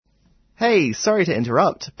Hey, sorry to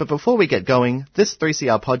interrupt, but before we get going, this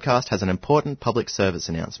 3CR podcast has an important public service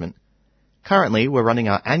announcement. Currently, we're running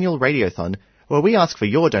our annual radiothon where we ask for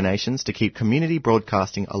your donations to keep community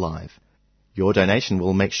broadcasting alive. Your donation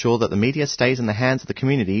will make sure that the media stays in the hands of the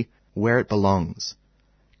community where it belongs.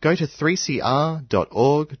 Go to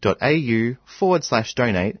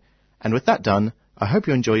 3cr.org.au/donate, and with that done, I hope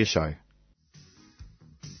you enjoy your show.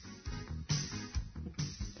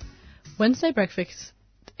 Wednesday Breakfast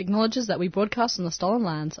acknowledges that we broadcast on the stolen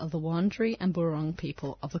lands of the Wurundjeri and Burrung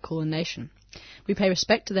people of the Kulin Nation. We pay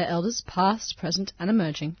respect to their elders, past, present and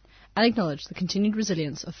emerging, and acknowledge the continued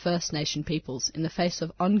resilience of First Nation peoples in the face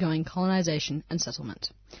of ongoing colonisation and settlement.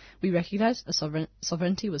 We recognise a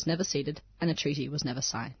sovereignty was never ceded and a treaty was never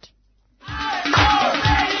signed.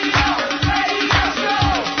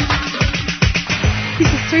 This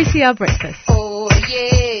is 3CR Breakfast. Oh,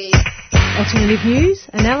 yeah. Alternative news,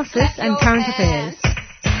 analysis and current affairs.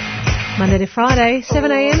 Monday to Friday,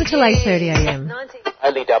 7am till 8:30am.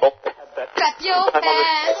 Only double. Clap your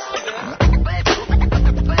hands.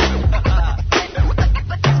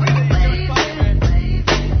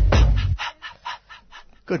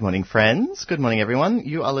 Good morning, friends. Good morning, everyone.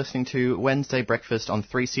 You are listening to Wednesday Breakfast on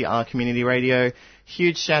 3CR Community Radio.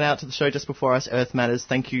 Huge shout out to the show just before us, Earth Matters.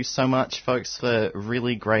 Thank you so much, folks, for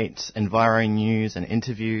really great Enviro news and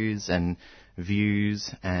interviews and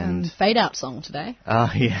views and Fade Out song today.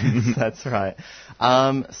 Yes, that's right.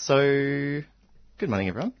 So, good morning,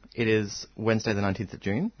 everyone. It is Wednesday the 19th of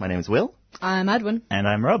June. My name is Will. I'm Edwin. And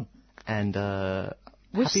I'm Rob. And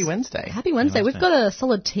happy Wednesday. Happy Wednesday. We've got a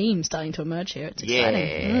solid team starting to emerge here. It's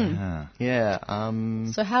exciting. Yeah.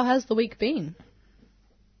 So how has the week been?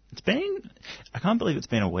 I can't believe it's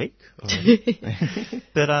been a week already.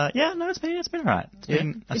 But it's been alright.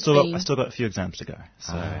 I still got a few exams to go.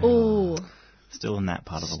 So still in that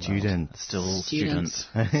part of the world. Still students.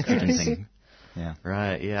 Studenting. Yeah.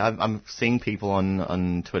 Right, yeah. I'm seeing people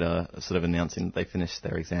on Twitter sort of announcing that they finished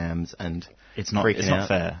their exams and it's not freaking out.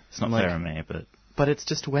 fair. It's not fair on me, But it's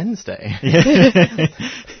just Wednesday.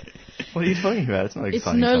 What are you talking about? It's not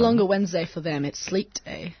exciting. It's no longer Wednesday for them. It's sleep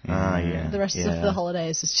day. Yeah. The rest of the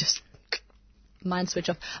holidays is just mind switch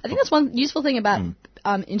off. I think that's one useful thing about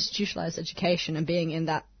institutionalized education and being in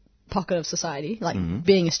that pocket of society, like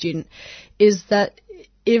being a student, is that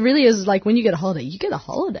it really is like when you get a holiday, you get a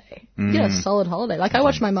holiday. You get a solid holiday. Like I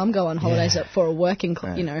watch my mum go on holidays for a working,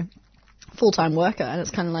 full-time worker, and it's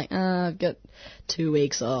kind of like, I've got 2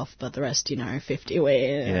 weeks off, but the rest, 50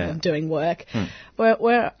 we're doing work.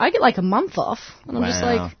 Where I get like a month off, and I'm just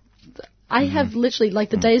like, I have literally, like,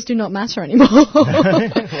 the days do not matter anymore.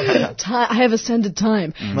 I have ascended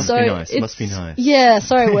time. Must be nice. Yeah,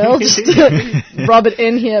 sorry, Will, just rub it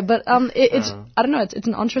in here. But it's I don't know, it's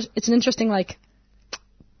an interesting, like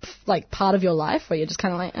part of your life where you're just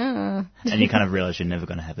kind of like, And you kind of realise you're never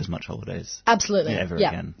going to have as much holidays. Absolutely. Ever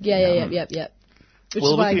again. Yeah. Which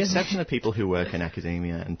well, is why with the exception of people who work in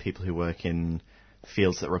academia and people who work in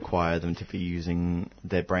fields that require them to be using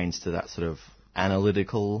their brains to that sort of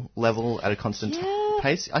analytical level at a constant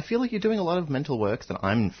pace, I feel like you're doing a lot of mental work that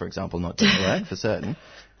I'm, for example, not doing work for certain.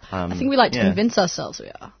 I think we like to convince ourselves we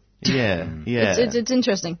are. Yeah. It's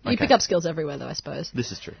interesting. You pick up skills everywhere, though, I suppose.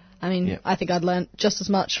 This is true. I mean, I think I'd learnt just as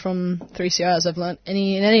much from 3CR as I've learnt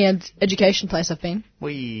in any education place I've been.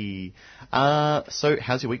 So,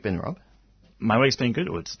 how's your week been, Rob? My week's been good.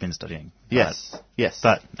 It's been studying. Yes.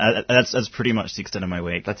 But that's pretty much the extent of my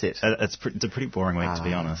week. That's it. It's a pretty boring week, to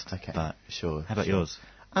be honest. Okay, but sure. How about yours?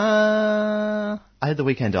 I had the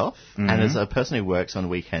weekend off, and as a person who works on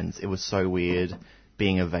weekends, it was so weird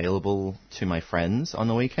being available to my friends on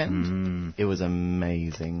the weekend. It was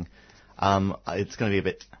amazing. It's going to be a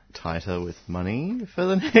bit tighter with money for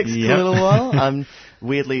the next little while.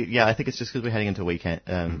 Weirdly, I think it's just because we're heading into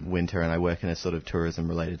winter, and I work in a sort of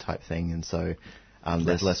tourism-related type thing, and so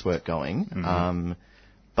there's less work going.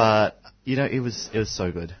 But it was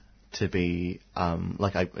so good to be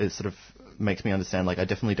it sort of makes me understand, like, I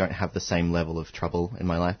definitely don't have the same level of trouble in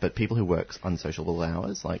my life, but people who work unsociable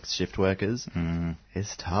hours, like shift workers,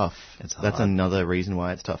 is tough. It's hard. That's another reason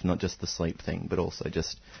why it's tough, not just the sleep thing, but also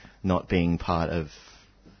just not being part of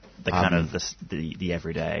the kind of the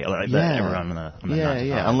everyday, like everyone on the 9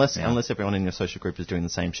 to 5. Unless everyone in your social group is doing the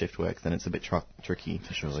same shift work, then it's a bit tricky.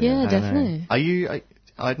 For sure. Yeah, definitely. Are you...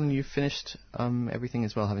 Aiden, you've finished everything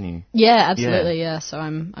as well, haven't you? Yeah, absolutely. Yeah. So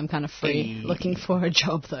I'm kind of free, looking for a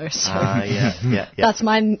job though. So that's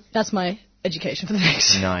my education for the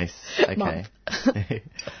next. Nice. Okay.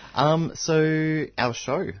 So our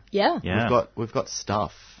show. Yeah. We've got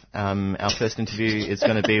stuff. Our first interview is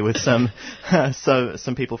going to be with some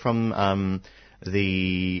people from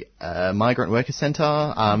the Migrant Workers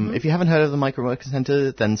Centre. If you haven't heard of the Migrant Workers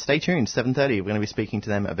Centre, then stay tuned. 7:30. We're going to be speaking to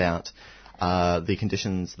them about the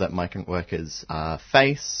conditions that migrant workers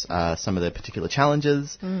face, some of their particular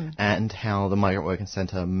challenges, and how the Migrant Workers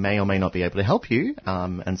Centre may or may not be able to help you.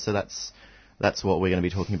 And so that's what we're going to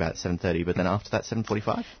be talking about at 7:30. But then after that,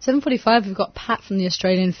 7:45? 7:45, we've got Pat from the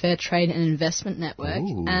Australian Fair Trade and Investment Network.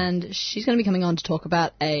 Ooh. And she's going to be coming on to talk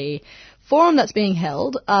about a forum that's being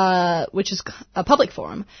held, which is a public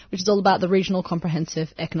forum, which is all about the Regional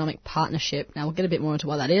Comprehensive Economic Partnership. Now, we'll get a bit more into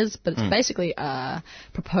what that is, but it's basically a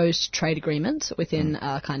proposed trade agreement within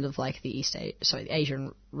kind of like the the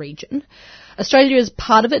Asian region. Australia is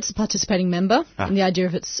part of it, it's a participating member, and the idea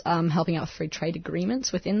of it's helping out with free trade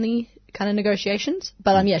agreements within the kind of negotiations.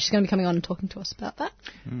 But she's going to be coming on and talking to us about that.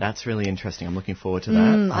 That's really interesting. I'm looking forward to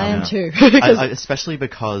that. I am too. Especially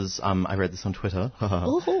because I read this on Twitter.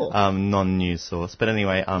 Non-news source. But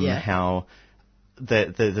anyway, how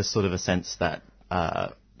there's sort of a sense that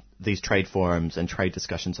these trade forums and trade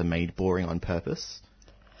discussions are made boring on purpose.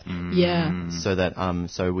 Yeah. So that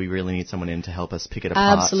so we really need someone in to help us pick it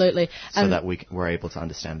apart. Absolutely. So that we're able to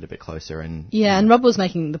understand it a bit closer. And and Rob was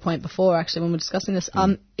making the point before, actually, when we were discussing this.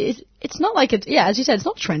 It's not like it. Yeah, as you said, it's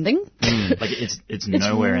not trending. Like it's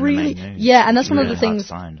nowhere really, in the main news. Yeah, and that's one of the things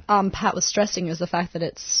Pat was stressing is the fact that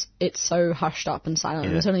it's so hushed up and silent.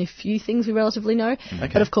 And there's only a few things we relatively know. Okay.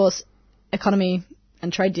 But of course, economy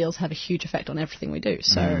and trade deals have a huge effect on everything we do.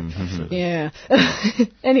 So,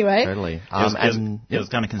 anyway. Totally. It was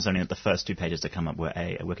kind of concerning that the first 2 pages that come up were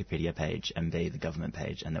A Wikipedia page, and B, the government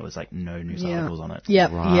page, and there was like no news articles on it.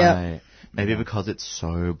 Yep. Right. Maybe because it's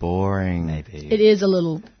so boring. Maybe. It is a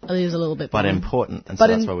little bit boring. But important, and so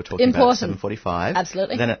that's why we're talking about 7:45.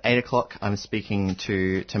 Absolutely. Then at 8 o'clock, I'm speaking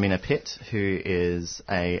to Tamina Pitt, who is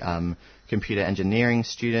a computer engineering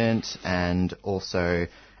student and also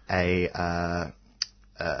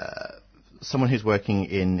someone who's working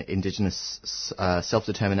in Indigenous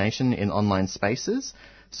self-determination in online spaces.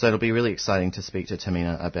 So it'll be really exciting to speak to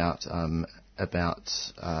Tamina about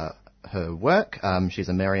her work. She's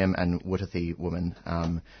a Merriam and Wutathi woman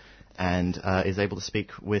and is able to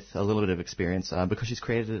speak with a little bit of experience because she's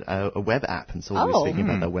created a web app. And so we'll be speaking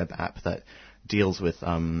about the web app that deals with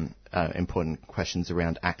important questions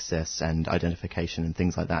around access and identification and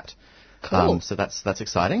things like that. Cool. So that's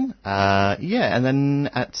exciting. And then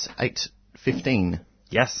at 8:15.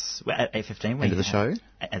 Yes, at 8:15. End of the show.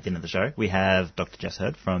 At the end of the show, we have Dr. Jess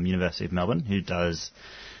Hurd from University of Melbourne, who does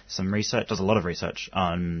a lot of research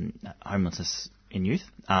on homelessness in youth,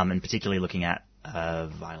 and particularly looking at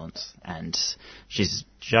violence. And she's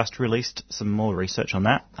just released some more research on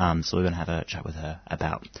that. So we're going to have a chat with her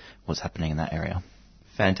about what's happening in that area.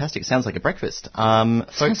 Fantastic. Sounds like a breakfast.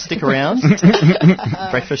 Folks, stick around.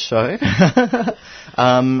 Breakfast show.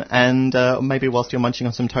 And maybe whilst you're munching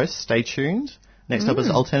on some toast, stay tuned. Next up is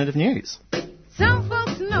Alternative News. Some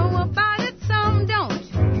folks know about it, some don't.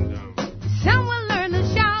 Some will learn to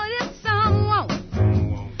shout it, some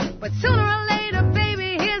won't. But sooner or later,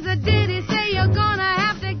 baby, here's a ditty. Say you're gonna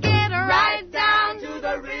have to get right down to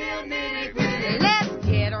the real nitty-gritty. Let's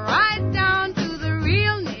get right down to the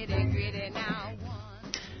real nitty-gritty now.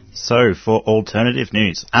 So, for alternative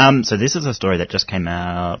news, so this is a story that just came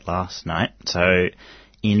out last night. So,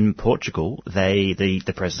 in Portugal,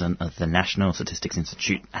 the president of the National Statistics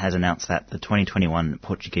Institute has announced that the 2021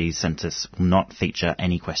 Portuguese census will not feature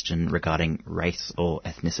any question regarding race or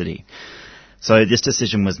ethnicity. So, this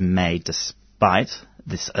decision was made despite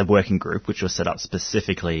a working group which was set up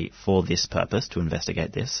specifically for this purpose to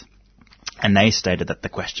investigate this. And they stated that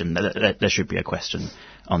that there should be a question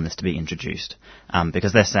on this to be introduced,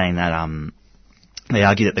 because they're saying that they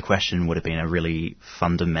argue that the question would have been a really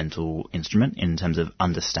fundamental instrument in terms of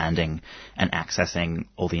understanding and accessing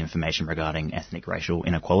all the information regarding ethnic racial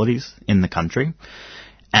inequalities in the country.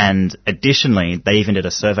 And additionally, they even did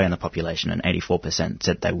a survey on the population, and 84%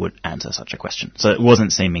 said they would answer such a question. So it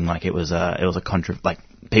wasn't seeming like it was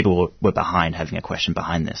people were behind having a question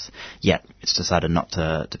behind this. Yet it's decided not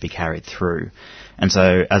to be carried through. And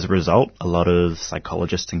so as a result, a lot of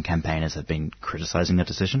psychologists and campaigners have been criticising the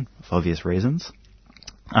decision for obvious reasons.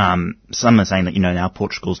 Some are saying that, now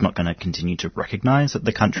Portugal's not going to continue to recognise that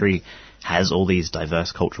the country has all these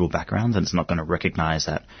diverse cultural backgrounds, and it's not going to recognise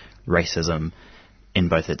that racism in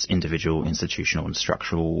both its individual, institutional and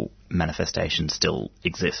structural manifestations still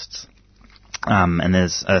exists. And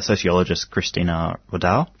there's a sociologist, Cristina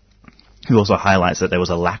Rodal, who also highlights that there was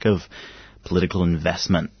a lack of political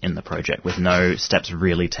investment in the project, with no steps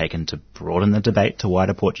really taken to broaden the debate to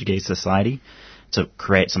wider Portuguese society, to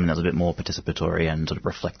create something that's a bit more participatory and sort of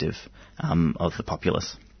reflective of the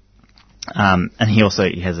populace. And he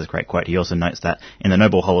has this great quote. He also notes that in the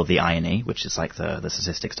Noble Hall of the INE, which is like the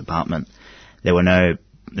statistics department, there were no,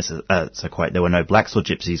 this is a quote, there were no blacks or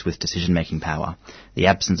gypsies with decision-making power. The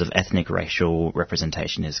absence of ethnic racial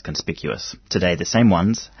representation is conspicuous. Today, the same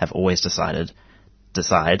ones have always decide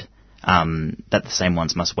that the same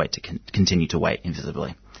ones must wait to continue to wait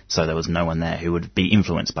invisibly. So there was no one there who would be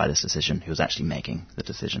influenced by this decision, who was actually making the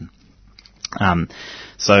decision.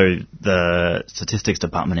 So the statistics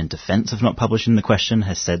department in defense of not publishing the question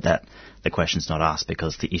has said that the question's not asked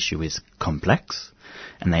because the issue is complex,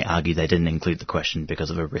 and they argue they didn't include the question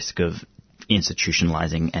because of a risk of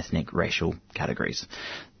institutionalizing ethnic racial categories,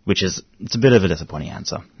 which is, it's a bit of a disappointing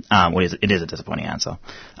answer. It is a disappointing answer.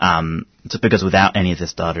 Just because without any of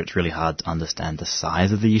this data, it's really hard to understand the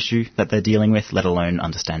size of the issue that they're dealing with, let alone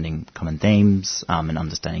understanding common themes, and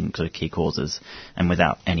understanding sort of key causes. And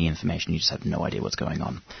without any information, you just have no idea what's going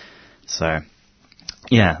on. So,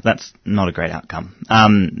 yeah, that's not a great outcome.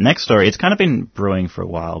 Next story, it's kind of been brewing for a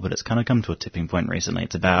while, but it's kind of come to a tipping point recently.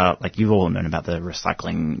 It's about, like, you've all known about the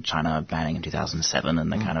recycling China banning in 2007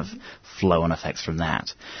 and the kind of flow-on effects from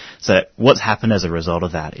that. So what's happened as a result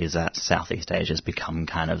of that is that Southeast Asia has become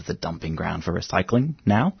kind of the dumping ground for recycling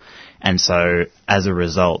now. And so as a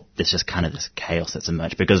result, there's just kind of this chaos that's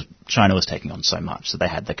emerged because China was taking on so much, so they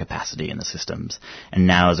had the capacity in the systems. And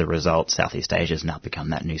now as a result, Southeast Asia has now become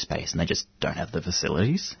that new space and they just don't have the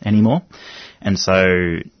facilities anymore. And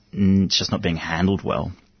so it's just not being handled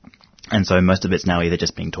well. And so most of it's now either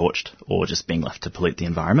just being torched or just being left to pollute the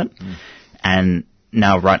environment. And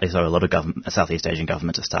now, rightly so, a lot of Southeast Asian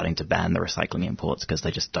governments are starting to ban the recycling imports because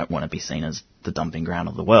they just don't want to be seen as the dumping ground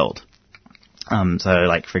of the world. So,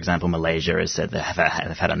 like, for example, Malaysia has said they've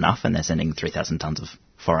had enough and they're sending 3,000 tons of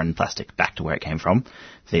foreign plastic back to where it came from.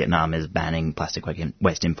 Vietnam is banning plastic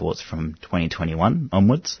waste imports from 2021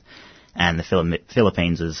 onwards. And the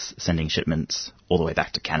Philippines is sending shipments all the way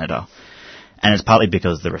back to Canada. And it's partly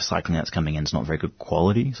because the recycling that's coming in is not very good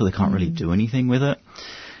quality, so they can't really do anything with it.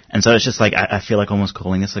 And so it's just like, I feel like almost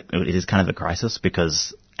calling this, it is kind of a crisis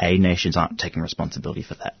because nations aren't taking responsibility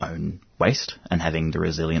for their own waste and having the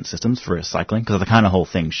resilient systems for recycling, because the kind of whole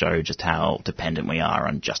thing showed just how dependent we are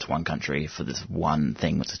on just one country for this one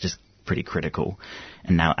thing, which is just pretty critical.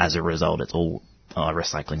 And now as a result, it's all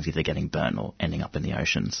recycling's either getting burnt or ending up in the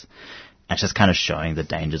oceans. And it's just kind of showing the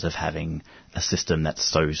dangers of having a system that's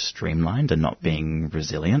so streamlined and not being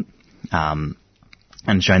resilient.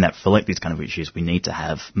 And showing that for like these kind of issues, we need to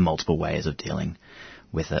have multiple ways of dealing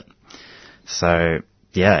with it. So,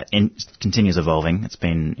 yeah, it continues evolving. It's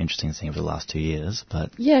been interesting seeing over the last 2 years.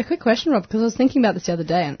 But yeah, quick question, Rob, because I was thinking about this the other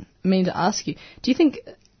day and I mean to ask you, do you think,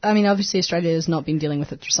 I mean, obviously Australia has not been dealing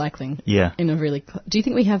with its recycling in a really, do you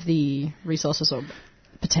think we have the resources or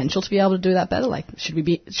potential to be able to do that better? Like, should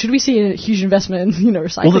we see a huge investment in,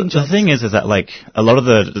 recycling? Well, the thing is that, like, a lot of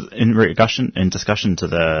in discussion to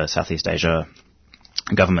the Southeast Asia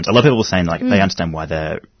governments, a lot of people were saying, like, they understand why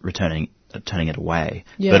they're turning it away,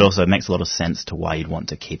 but also it makes a lot of sense to why you'd want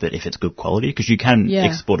to keep it if it's good quality, because you can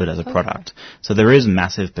export it as a product. So there is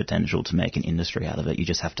massive potential to make an industry out of it. You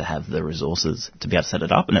just have to have the resources to be able to set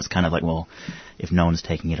it up, and it's kind of like, well, if no one's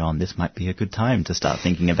taking it on, this might be a good time to start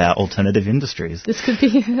thinking about alternative industries. This could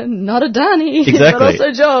be not Adani, exactly. but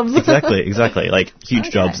also jobs. exactly. Like, huge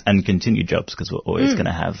jobs and continued jobs, because we're always going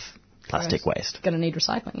to have plastic waste. Going to need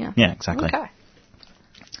recycling, Yeah, exactly. Okay.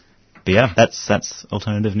 But yeah, that's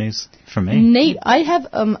alternative news from me. Neat. I have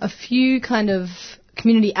a few kind of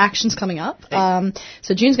community actions coming up.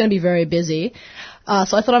 So June's going to be very busy.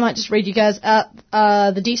 So I thought I might just read you guys out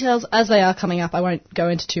the details as they are coming up. I won't go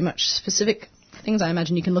into too much specific things. I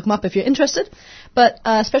imagine you can look them up if you're interested. But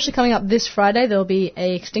especially coming up this Friday, there'll be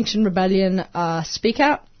a Extinction Rebellion speak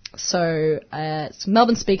out. So it's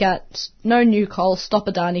Melbourne Speak Out, No New Coal, Stop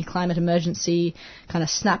Adani Climate Emergency, kind of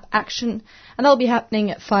snap action. And that'll be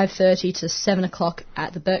happening at 5:30 to 7 o'clock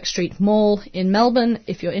at the Burke Street Mall in Melbourne.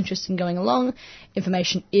 If you're interested in going along,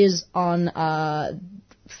 information is on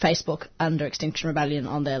Facebook under Extinction Rebellion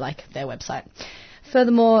on their website.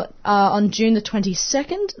 Furthermore, on June the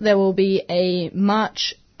 22nd, there will be a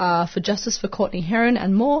march for justice for Courtney Heron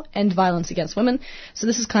and more, End Violence Against Women. So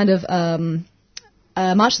this is kind of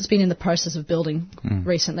a march that's been in the process of building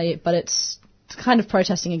recently, but it's kind of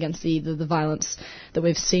protesting against the violence that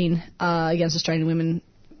we've seen against Australian women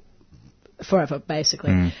forever,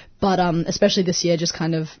 basically. But especially this year, just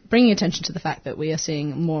kind of bringing attention to the fact that we are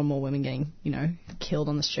seeing more and more women getting, killed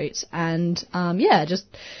on the streets. And, just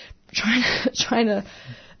trying to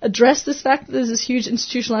address this fact that there's this huge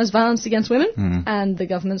institutionalized violence against women, and the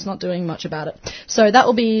government's not doing much about it. So that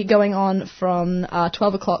will be going on from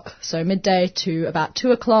 12 o'clock, so midday, to about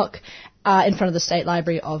 2 o'clock, in front of the State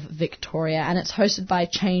Library of Victoria, and it's hosted by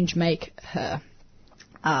Change Make Her.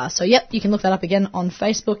 So, you can look that up again on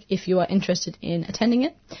Facebook if you are interested in attending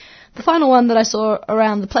it. The final one that I saw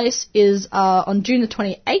around the place is on June the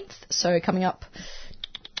 28th, so coming up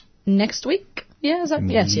next week. Yeah, is that?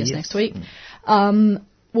 Yes, next week.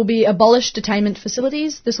 Will be Abolish Detainment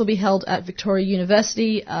Facilities. This will be held at Victoria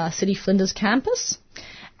University, City Flinders campus.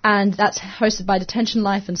 And that's hosted by Detention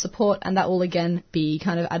Life and Support, and that will again be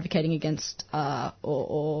kind of advocating against,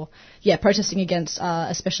 protesting against,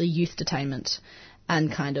 especially youth detainment and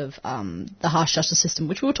kind of the harsh justice system,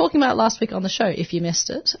 which we were talking about last week on the show, if you missed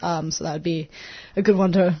it. So that would be a good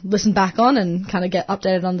one to listen back on and kind of get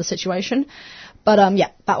updated on the situation. But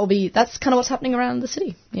that's kind of what's happening around the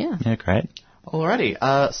city. Yeah. Yeah, great. Alrighty,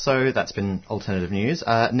 so that's been alternative news.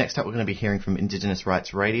 Next up, we're going to be hearing from Indigenous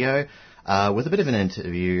Rights Radio with a bit of an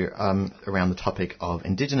interview around the topic of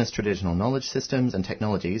Indigenous traditional knowledge systems and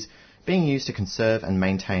technologies being used to conserve and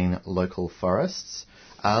maintain local forests.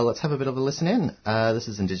 Let's have a bit of a listen in. This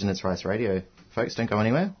is Indigenous Rights Radio. Folks, don't go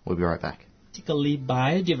anywhere. We'll be right back. Particularly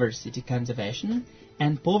biodiversity conservation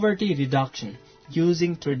and poverty reduction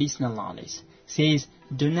using traditional knowledge, says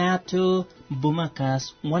Donato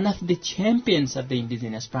Bumacas, one of the champions of the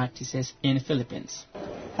indigenous practices in the Philippines.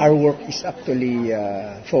 Our work is actually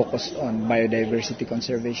focused on biodiversity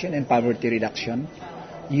conservation and poverty reduction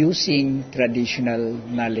using traditional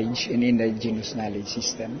knowledge and indigenous knowledge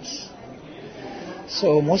systems.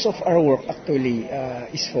 So most of our work actually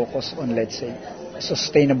is focused on, let's say,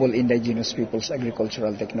 sustainable indigenous people's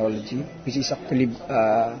agricultural technology, which is actually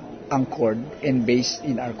anchored and based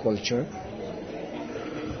in our culture.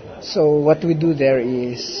 So what we do there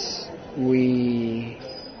is we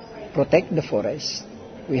protect the forest.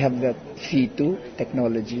 We have that FEE2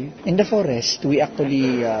 technology. In the forest, we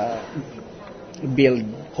actually build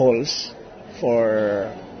holes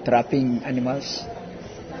for trapping animals.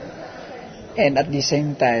 And at the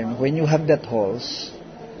same time, when you have that holes,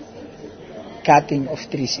 cutting of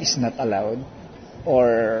trees is not allowed,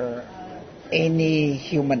 or any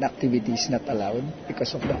human activity is not allowed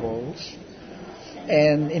because of the holes.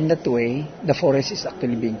 And in that way, the forest is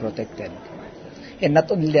actually being protected. And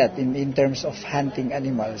not only that, in terms of hunting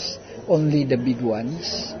animals, only the big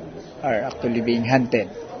ones are actually being hunted.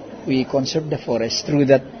 We conserve the forest through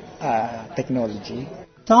that technology.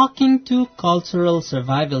 Talking to Cultural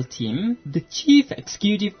Survival Team, the Chief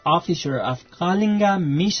Executive Officer of Kalinga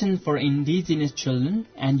Mission for Indigenous Children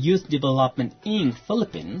and Youth Development Inc.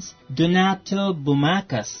 Philippines, Donato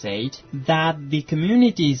Bumacas, said that the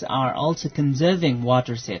communities are also conserving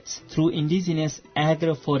watersheds through indigenous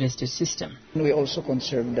agroforestry system. We also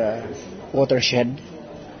conserve the watershed.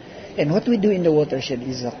 And what we do in the watershed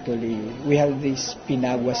is actually, we have this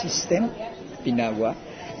Pinagua system, Pinagua.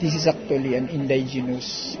 This is actually an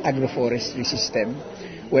indigenous agroforestry system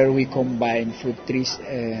where we combine fruit trees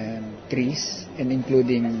and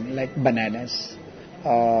including like bananas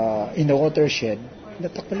in the watershed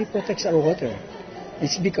that actually protects our water.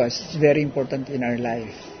 It's because it's very important in our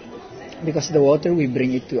life. Because the water, we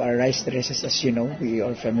bring it to our rice terraces. As you know, we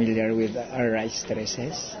are familiar with our rice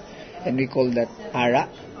terraces. And we call that ARA,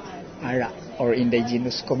 or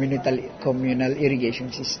indigenous communal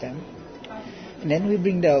irrigation system. And then we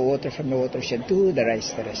bring the water from the watershed to the rice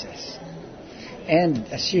terraces. And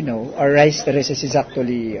as you know, our rice terraces is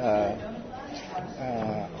actually a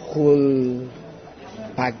whole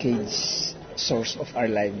package source of our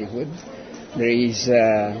livelihood. There is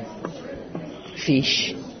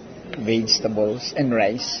fish, vegetables, and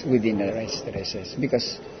rice within the rice terraces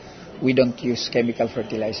because we don't use chemical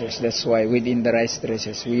fertilizers. That's why within the rice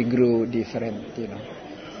terraces we grew different,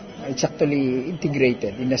 It's actually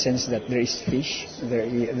integrated in the sense that there is fish,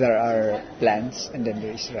 there are plants, and then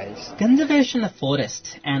there is rice. Conservation of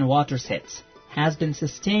forests and watersheds has been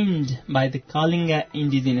sustained by the Kalinga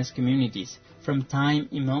indigenous communities from time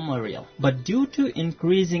immemorial. But due to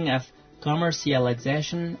increasing of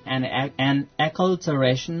commercialization and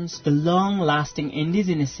acculturations, the long-lasting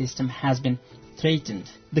indigenous system has been threatened.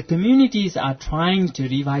 The communities are trying to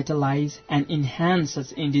revitalize and enhance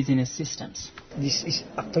such indigenous systems. This is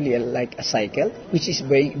actually like a cycle which is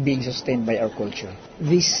being sustained by our culture.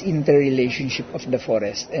 This interrelationship of the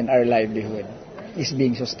forest and our livelihood is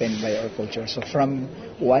being sustained by our culture. So from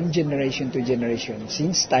one generation to generation,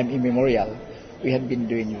 since time immemorial, we have been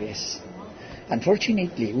doing this.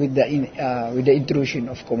 Unfortunately, with the intrusion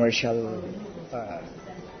of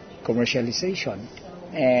commercialization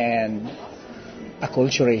and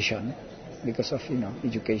acculturation, because of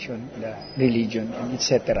education, the religion, and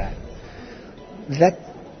etc., that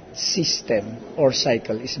system or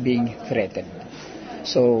cycle is being threatened.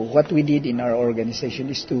 So what we did in our organization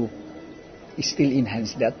is to still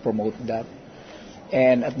enhance that, promote that,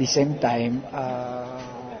 and at the same time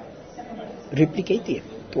replicate it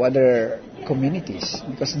to other communities,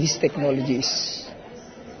 because this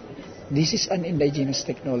is an indigenous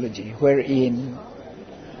technology wherein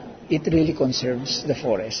it really conserves the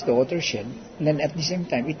forest, the watershed, and then at the same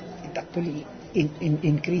time it actually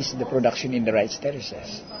increase the production in the rice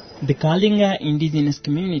terraces. The Kalinga indigenous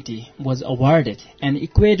community was awarded an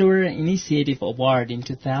Ecuador Initiative Award in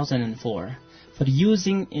 2004 for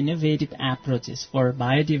using innovative approaches for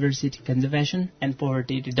biodiversity conservation and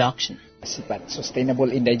poverty reduction. SIPAT,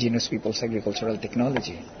 Sustainable Indigenous Peoples Agricultural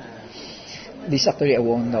Technology. This actually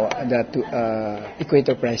won the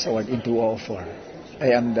Equator Prize Award in 2004.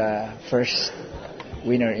 I am the first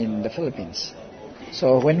winner in the Philippines.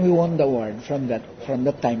 So when we won the award, from that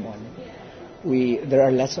time on, there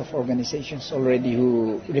are lots of organizations already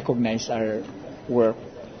who recognize our work,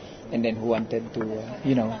 and then who wanted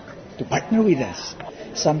to partner with us.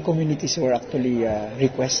 Some communities were actually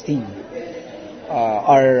requesting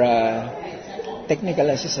our technical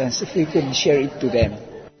assistance if we could share it to them.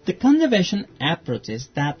 The conservation approaches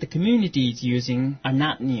that the community is using are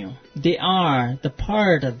not new. They are the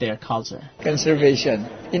part of their culture. Conservation.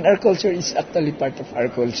 In our culture, is actually part of our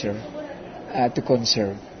culture to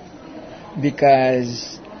conserve.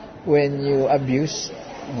 Because when you abuse,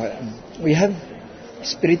 we have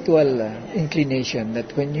spiritual inclination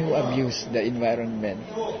that when you abuse the environment,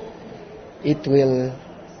 it will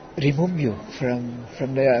remove you from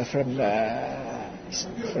the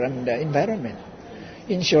environment.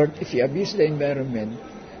 In short, if you abuse the environment,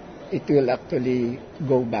 it will actually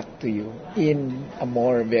go back to you in a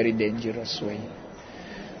more very dangerous way.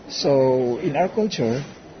 So in our culture,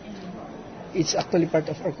 it's actually part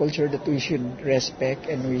of our culture that we should respect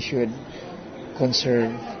and we should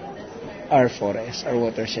conserve our forests, our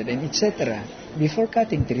watershed, and etc. Before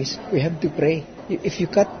cutting trees, we have to pray. If you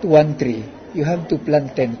cut one tree, you have to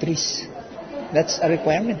plant 10 trees. That's a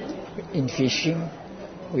requirement. In fishing,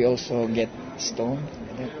 we also get stone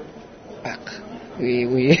and then pack.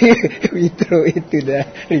 We throw it to the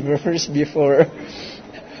river first before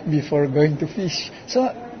going to fish. So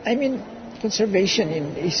I mean, conservation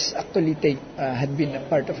is actually had been a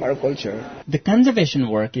part of our culture. The conservation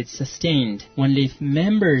work is sustained only if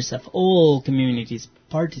members of all communities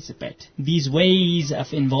participate. These ways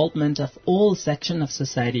of involvement of all sections of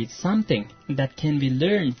society is something that can be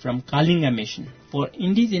learned from Kalinga Mission for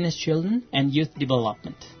indigenous children and youth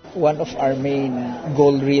development. One of our main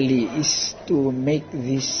goal really is to make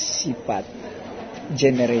this SIPAT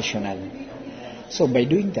generational. So by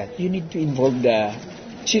doing that, you need to involve the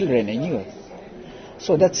children and youth.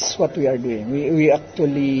 So that's what we are doing. We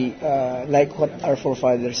actually, like what our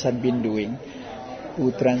forefathers had been doing,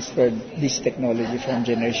 who transferred this technology from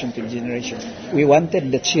generation to generation. We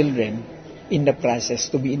wanted the children in the process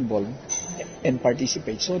to be involved and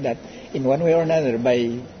participate, so that in one way or another,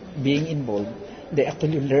 by being involved, they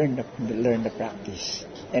actually learn the practice.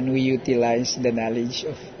 And we utilize the knowledge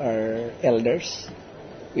of our elders.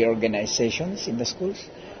 We organize sessions in the schools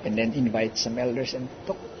and then invite some elders and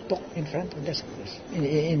talk in front of the schools,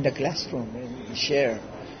 in the classroom, and share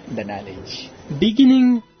the knowledge.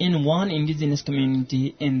 Beginning in one indigenous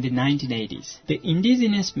community in the 1980s, the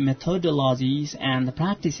indigenous methodologies and the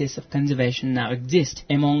practices of conservation now exist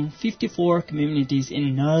among 54 communities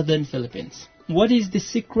in northern Philippines. What is the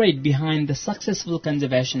secret behind the successful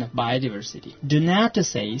conservation of biodiversity? Donato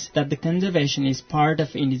says that the conservation is part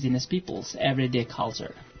of indigenous people's everyday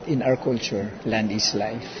culture. In our culture, land is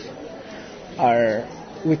life.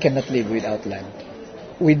 We cannot live without land.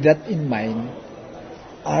 With that in mind,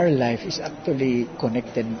 our life is actually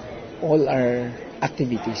connected, all our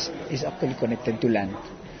activities is actually connected to land.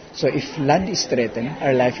 So if land is threatened,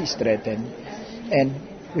 our life is threatened, and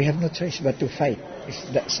we have no choice but to fight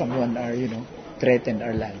if someone threatened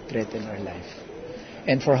our land, threatened our life.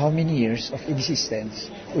 And for how many years of existence,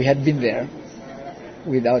 we had been there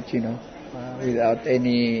without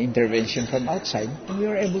any intervention from outside, and we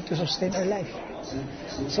were able to sustain our life.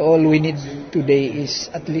 So all we need today is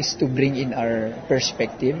at least to bring in our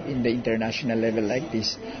perspective in the international level like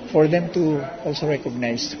this, for them to also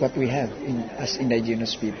recognize what we have as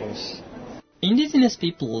indigenous peoples. Indigenous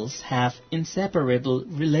peoples have inseparable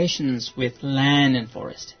relations with land and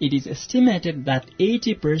forest. It is estimated that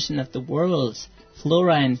 80% of the world's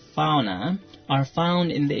flora and fauna are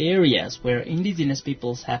found in the areas where indigenous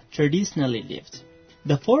peoples have traditionally lived.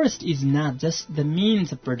 The forest is not just the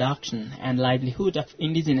means of production and livelihood of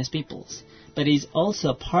indigenous peoples, but is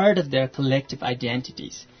also part of their collective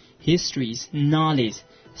identities, histories, knowledge,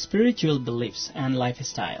 spiritual beliefs, and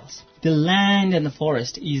lifestyles. The land and the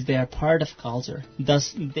forest is their part of culture.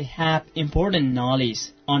 Thus, they have important knowledge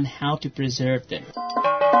on how to preserve them.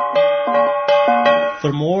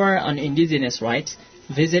 For more on indigenous rights,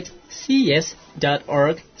 visit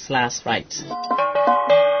ces.org/rights.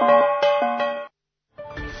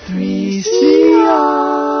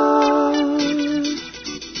 3CR.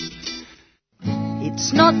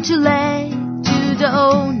 It's not too late to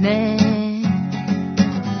donate.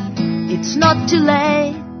 It's not too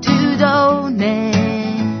late to donate.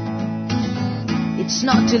 It's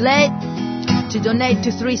not too late to donate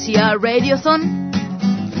to 3CR Radiothon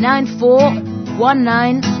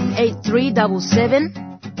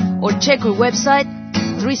 94198377 or check our website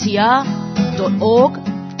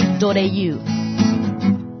 3cr.org.au.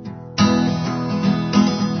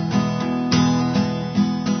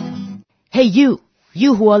 Hey you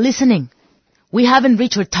who are listening, we haven't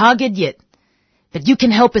reached our target yet, but you can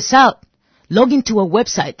help us out. Log into our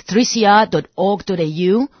website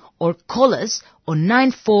 3cr.org.au or call us on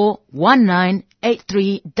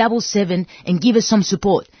 94198377 and give us some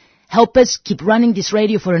support. Help us keep running this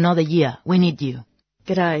radio for another year. We need you.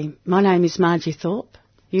 G'day, my name is Margie Thorpe.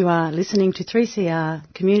 You are listening to 3CR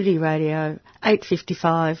Community Radio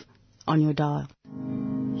 855 on your dial.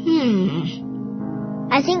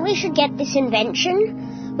 I think we should get this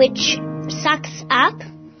invention which sucks up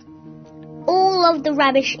all of the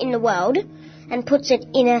rubbish in the world and puts it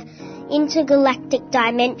in an intergalactic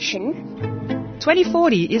dimension.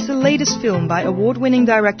 2040 is the latest film by award-winning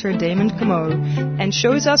director Damon Comeau and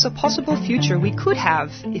shows us a possible future we could have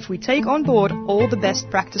if we take on board all the best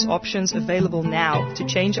practice options available now to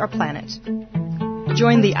change our planet.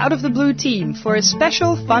 Join the Out of the Blue team for a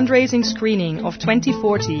special fundraising screening of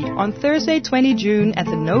 2040 on Thursday, 20 June at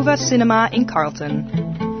the Nova Cinema in Carlton.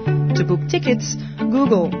 To book tickets,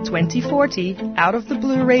 Google 2040 Out of the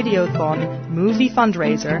Blue Radiothon Movie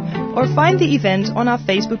Fundraiser or find the event on our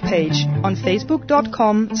Facebook page on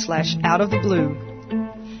facebook.com/outoftheblue.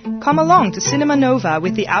 Come along to Cinema Nova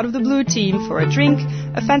with the Out of the Blue team for a drink,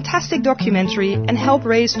 a fantastic documentary and help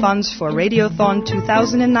raise funds for Radiothon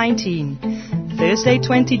 2019. Thursday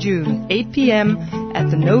 20 June, 8 p.m. at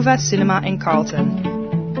the Nova Cinema in Carlton.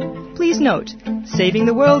 Please note, saving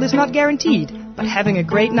the world is not guaranteed, but having a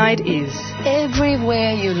great night is.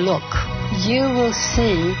 Everywhere you look, you will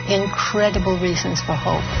see incredible reasons for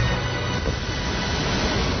hope.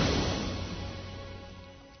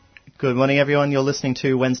 Good morning, everyone. You're listening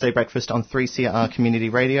to Wednesday Breakfast on 3CR Community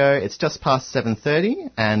Radio. It's just past 7:30,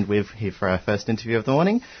 and we're here for our first interview of the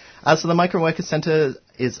morning. So the Migrant Workers Centre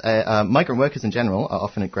is migrant workers in general are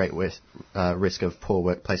often at great risk of poor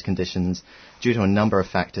workplace conditions due to a number of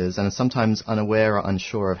factors and are sometimes unaware or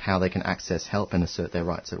unsure of how they can access help and assert their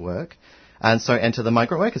rights at work. And so enter the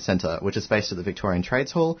Migrant Workers Centre, which is based at the Victorian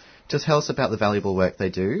Trades Hall. To tell us about the valuable work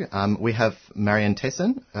they do, we have Marianne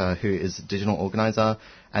Tesson, who is a digital organiser,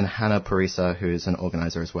 and Hannah Parisa, who is an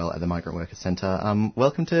organiser as well at the Migrant Workers Centre.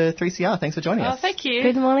 Welcome to 3CR. Thanks for joining us. Thank you.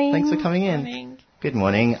 Good morning. Thanks for coming in. Good morning. Good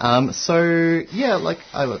morning. Like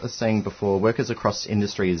I was saying before, workers across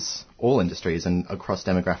industries, all industries and across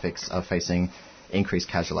demographics are facing increased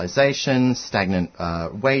casualisation, stagnant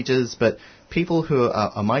wages, but people who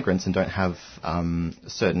are migrants and don't have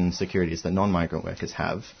certain securities that non-migrant workers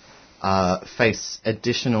have face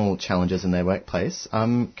additional challenges in their workplace.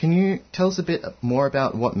 Can you tell us a bit more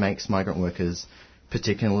about what makes migrant workers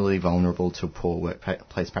particularly vulnerable to poor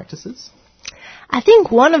workplace practices? I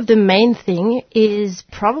think one of the main thing is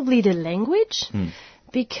probably the language,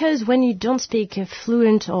 because when you don't speak a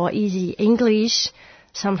fluent or easy English,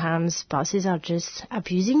 sometimes bosses are just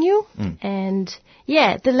abusing you. And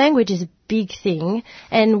yeah, the language is a big thing.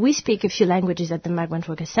 And we speak a few languages at the Migrant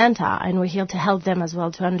Workers Centre, and we're here to help them as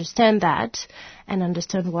well to understand that and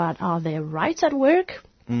understand what are their rights at work.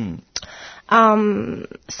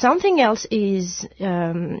 Something else is,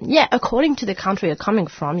 according to the country you're coming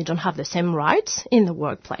from, you don't have the same rights in the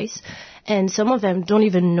workplace. And some of them don't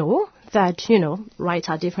even know that, rights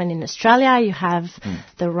are different in Australia. You have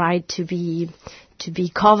the right to be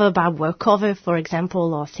covered by work cover, for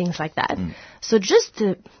example, or things like that. So just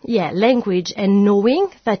the, language and knowing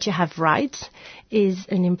that you have rights is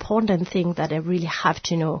an important thing that I really have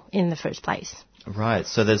to know in the first place. Right,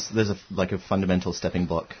 so there's a fundamental stepping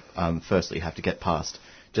block. Firstly, you have to get past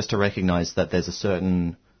just to recognise that there's a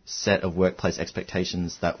certain set of workplace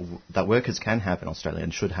expectations that workers can have in Australia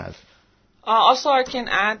and should have. Also, I can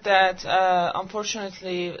add that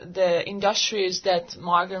unfortunately, the industries that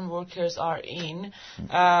migrant workers are in,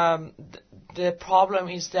 the problem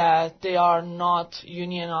is that they are not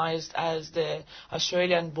unionized as the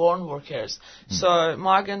Australian-born workers. So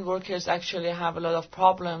migrant workers actually have a lot of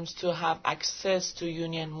problems to have access to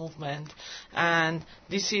union movement. And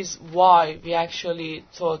this is why we actually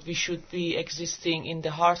thought we should be existing in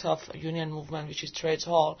the heart of union movement, which is Trades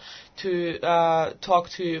Hall, to talk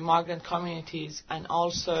to migrant communities and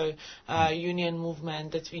also union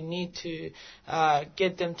movement, that we need to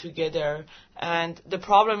get them together. And the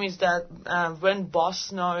problem is that when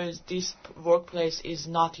boss knows this workplace is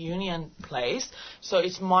not union place, so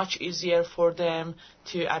it's much easier for them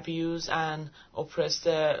to abuse and oppress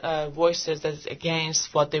the voices that is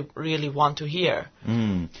against what they really want to hear.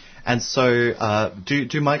 And so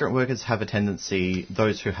do migrant workers have a tendency,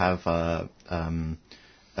 those who have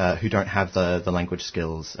who don't have the language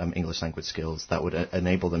skills, English language skills, that would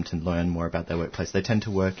enable them to learn more about their workplace, they tend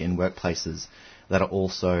to work in workplaces that are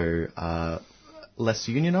also less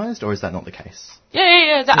unionized, or is that not the case?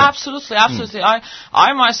 Yeah. Absolutely.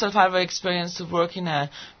 I myself have experience to work in a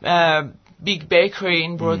big bakery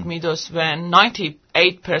in Broadmeadows when 98%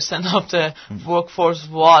 of the workforce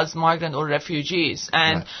was migrant or refugees.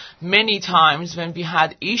 And many times when we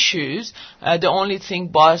had issues, the only thing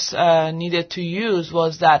boss needed to use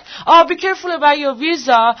was that, be careful about your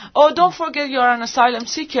visa, or don't forget you're an asylum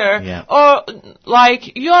seeker, or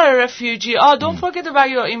like you're a refugee, don't forget about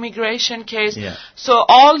your immigration case. So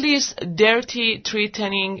all these dirty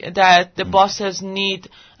treating that the bosses need,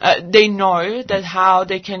 they know that how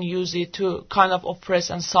they can use it to kind of oppress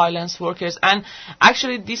and silence workers. And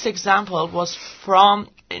actually this example was from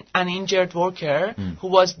an injured worker who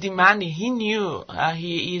was demanding, he knew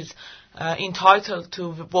he is entitled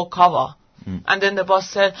to work cover. And then the boss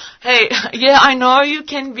said, hey, I know you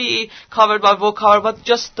can be covered by work cover, but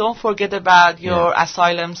just don't forget about your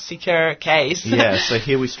asylum seeker case. So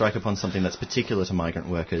here we strike upon something that's particular to migrant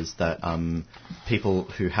workers, that people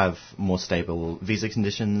who have more stable visa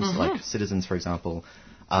conditions, like citizens, for example,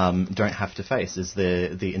 don't have to face, is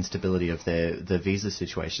the instability of the visa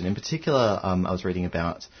situation. In particular, I was reading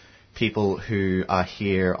about people who are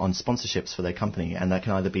here on sponsorships for their company, and that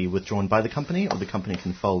can either be withdrawn by the company or the company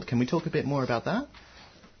can fold. Can we talk a bit more about that?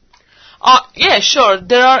 Yeah, sure.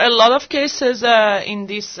 There are a lot of cases in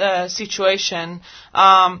this situation.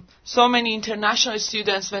 So many international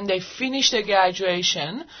students, when they finish their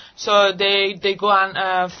graduation, so they go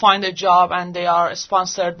and find a job and they are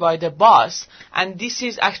sponsored by the boss. And this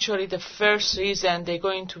is actually the first reason they're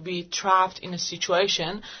going to be trapped in a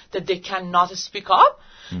situation that they cannot speak up.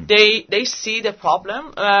 They see the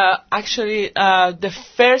problem. Actually, the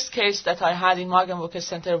first case that I had in Migrant Workers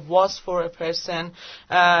Center was for a person.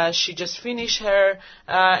 She just finished her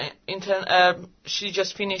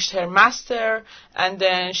master, and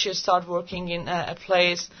then she started working in a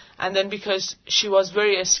place. And then because she was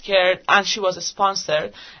very scared and she was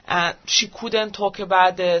sponsored, she couldn't talk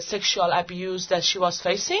about the sexual abuse that she was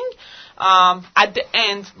facing. At the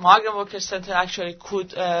end, Migrant Workers Center actually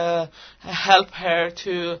could help her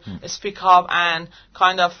to speak up and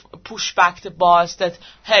kind of push back the boss that,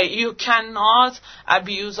 hey, you cannot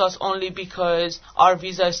abuse us only because our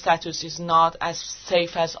visa status is not as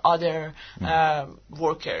safe as other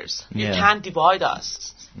workers. You can't divide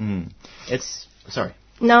us. Sorry.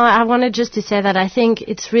 No, I wanted just to say that I think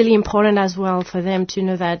it's really important as well for them to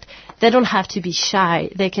know that they don't have to be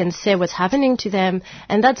shy. They can say what's happening to them,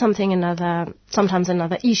 and that's sometimes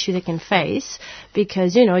another issue they can face,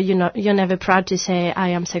 because, you're never proud to say, I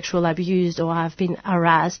am sexually abused or I've been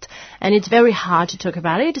harassed, and it's very hard to talk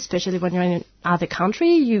about it, especially when you're in another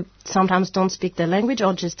country. You sometimes don't speak the language,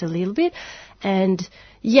 or just a little bit, and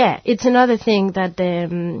it's another thing that they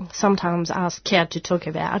sometimes are scared to talk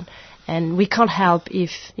about. And we can't help if,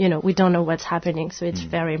 we don't know what's happening. So it's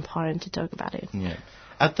very important to talk about it. Yeah.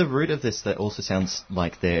 At the root of this, that also sounds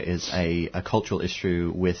like there is a cultural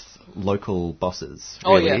issue with local bosses,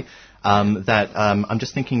 really. I'm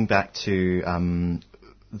just thinking back to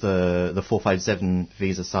the 457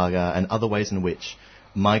 visa saga and other ways in which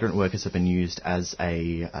migrant workers have been used as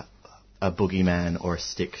a boogeyman or a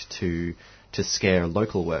stick to scare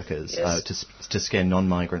local workers, to scare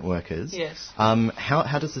non-migrant workers.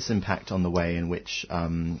 How does this impact on the way in which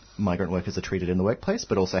migrant workers are treated in the workplace,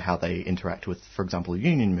 but also how they interact with, for example,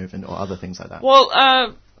 union movement or other things like that?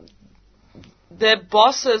 Well, the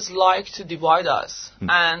bosses like to divide us,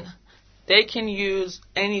 and they can use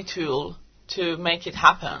any tool to make it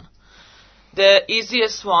happen. The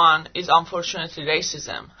easiest one is unfortunately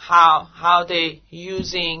racism. How they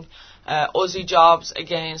using Aussie jobs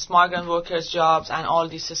against migrant workers' jobs and all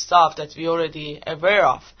this stuff that we already aware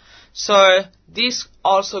of. So this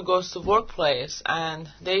also goes to workplace, and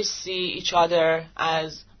they see each other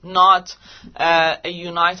as not a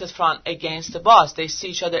united front against the boss. They see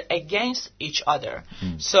each other against each other.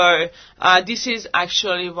 So this is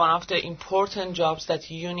actually one of the important jobs that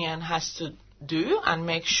union has to do and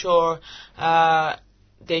make sure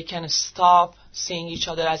they can stop seeing each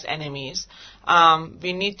other as enemies.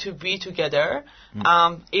 We need to be together.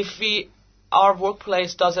 If our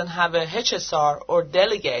workplace doesn't have a HSR or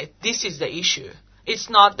delegate, this is the issue. It's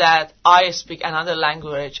not that I speak another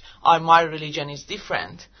language or my religion is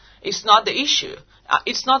different. It's not the issue.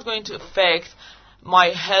 It's not going to affect my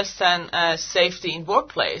health and safety in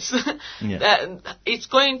workplace. It's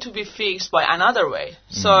going to be fixed by another way.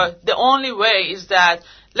 So the only way is that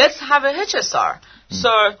let's have a HSR.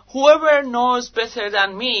 So whoever knows better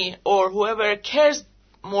than me or whoever cares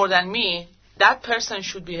more than me, that person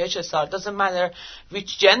should be HSR. Doesn't matter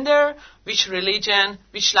which gender, which religion,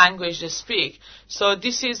 which language they speak. So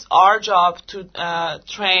this is our job to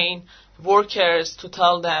train workers, to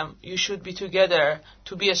tell them you should be together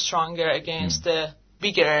to be stronger against the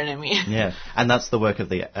bigger enemy. Yeah, and that's the work of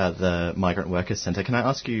the Migrant Workers Centre. Can I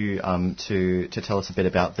ask you to tell us a bit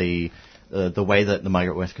about the way that the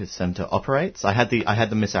Migrant Workers Centre operates? I had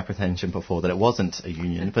the misapprehension before that it wasn't a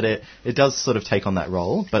union, but it does sort of take on that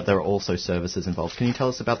role, but there are also services involved. Can you tell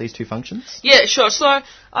us about these two functions? Yeah, sure. So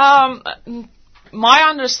my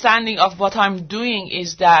understanding of what I'm doing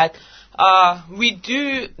is that we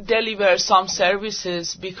do deliver some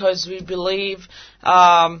services because we believe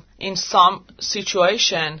in some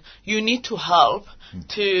situation you need to help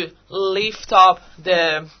to lift up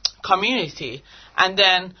the community, and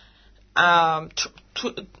then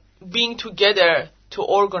being together to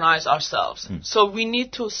organize ourselves. So we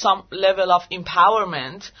need to some level of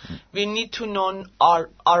empowerment. We need to know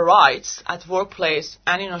our rights at workplace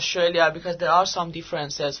and in Australia, because there are some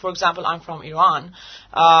differences. For example, I'm from Iran,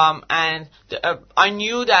 and I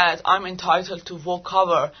knew that I'm entitled to work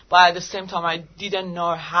cover, but at the same time I didn't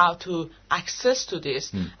know how to access to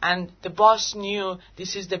this. And the boss knew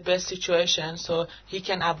this is the best situation, so he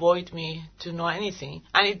can avoid me to know anything.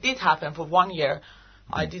 And it did happen for 1 year.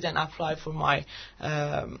 I didn't apply for my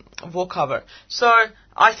work cover. So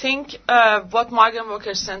I think what Migrant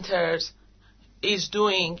Workers Centers is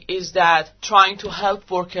doing is that trying to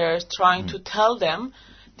help workers, trying to tell them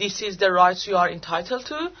this is the rights you are entitled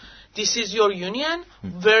to, this is your union,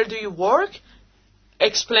 where do you work,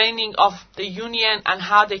 explaining of the union and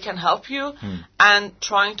how they can help you, and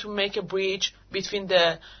trying to make a bridge between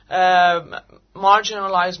the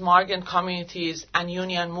marginalized migrant communities and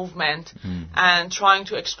union movement, and trying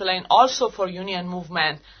to explain also for union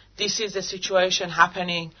movement, this is the situation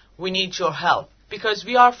happening, we need your help. Because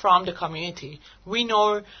we are from the community, we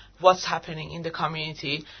know what's happening in the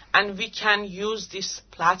community, and we can use this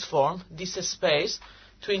platform, this space,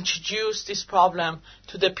 to introduce this problem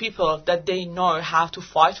to the people that they know how to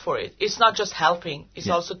fight for it. It's not just helping, it's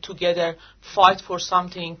also together fight for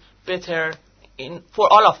something better for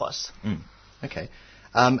all of us. Okay.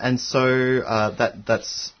 And so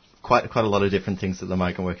that's quite a lot of different things that the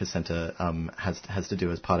Migrant Workers Centre has to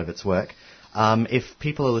do as part of its work. If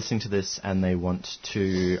people are listening to this and they want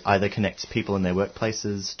to either connect people in their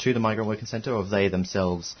workplaces to the Migrant Workers Centre, or if they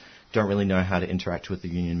themselves don't really know how to interact with the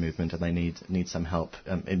union movement and they need some help,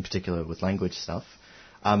 in particular with language stuff,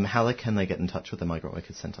 how can they get in touch with the Migrant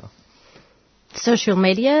Workers Centre? Social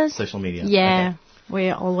media. Yeah. Okay.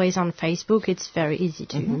 We're always on Facebook. It's very easy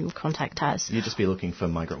to contact us. You'd just be looking for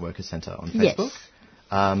Migrant Workers Centre on Facebook? Yes.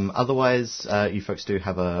 Otherwise, you folks do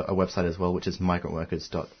have a website as well, which is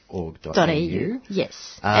migrantworkers.org.au.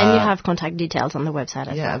 Yes. And you have contact details on the website as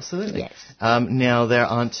well. Yeah, absolutely. Yes. Now, there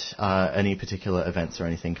aren't any particular events or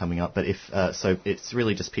anything coming up, but so it's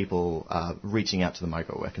really just people reaching out to the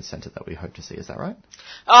Migrant Workers Centre that we hope to see. Is that right?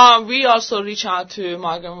 We also reach out to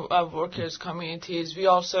migrant workers communities. We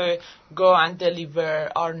also go and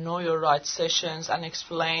deliver our Know Your Rights sessions and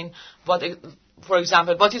explain for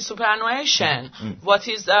example, what is superannuation? What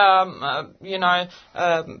is,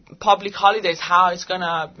 public holidays? How it's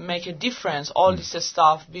gonna make a difference? All this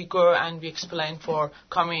stuff we go and we explain for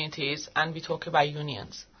communities, and we talk about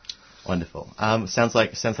unions. Wonderful. Sounds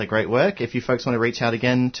like great work. If you folks want to reach out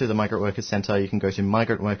again to the Migrant Workers Centre, you can go to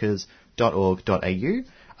migrantworkers.org.au.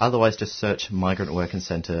 Otherwise, just search Migrant Workers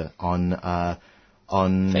Centre on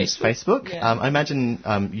Facebook. Yeah. I imagine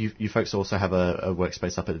you folks also have a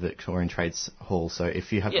workspace up at the Victorian Trades Hall, so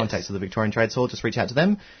if you have contacts with the Victorian Trades Hall, just reach out to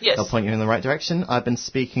them. Yes. They'll point you in the right direction. I've been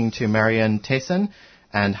speaking to Marianne Tayson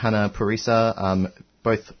and Hannah Purisa,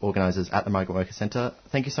 both organisers at the Migrant Workers Centre.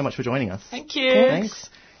 Thank you so much for joining us. Thank you. Thanks.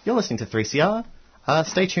 You're listening to 3CR.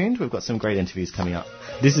 Stay tuned. We've got some great interviews coming up.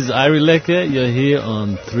 This is Iri Leke. You're here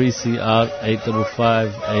on 3CR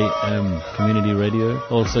 855 AM Community Radio.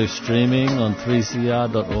 Also streaming on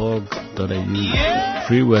 3cr.org.au. Yeah.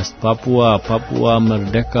 Free West Papua, Papua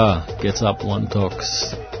Merdeka. Gets up, one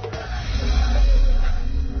talks.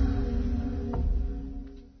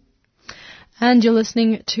 And you're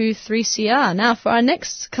listening to 3CR. Now, for our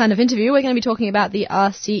next kind of interview, we're going to be talking about the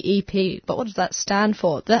RCEP. But what does that stand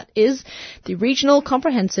for? That is the Regional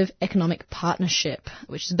Comprehensive Economic Partnership,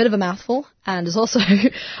 which is a bit of a mouthful, and is also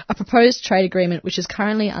a proposed trade agreement which is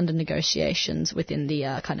currently under negotiations within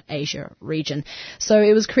the kind of Asia region. So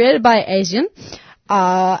it was created by ASEAN.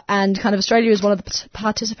 And kind of Australia is one of the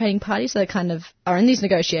participating parties that kind of are in these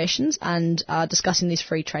negotiations and are discussing these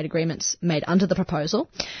free trade agreements made under the proposal.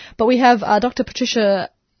 But we have Dr. Patricia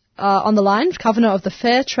on the line, Governor of the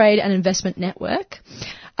Fair Trade and Investment Network,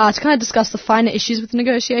 to kind of discuss the finer issues with the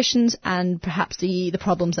negotiations and perhaps the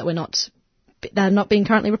problems that are not being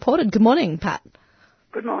currently reported. Good morning, Pat.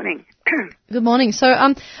 Good morning. Good morning.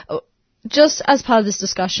 So, just as part of this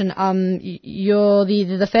discussion,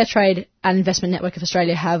 the Fair Trade and Investment Network of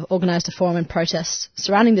Australia have organised a forum and protest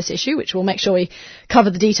surrounding this issue, which we'll make sure we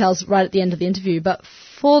cover the details right at the end of the interview. But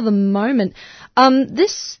for the moment,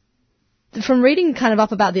 from reading kind of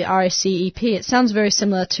up about the RCEP, it sounds very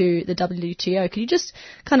similar to the WTO. Could you just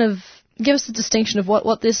kind of give us the distinction of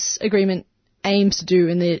what this agreement aims to do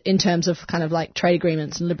in terms of kind of like trade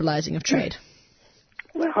agreements and liberalising of trade?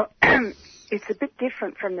 Well, it's a bit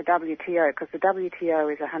different from the WTO because the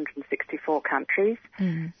WTO is 164 countries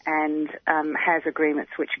and has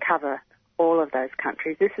agreements which cover all of those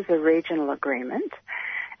countries. This is a regional agreement,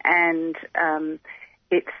 and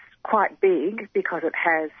it's quite big because it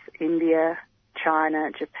has India,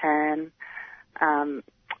 China, Japan,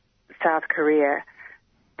 South Korea,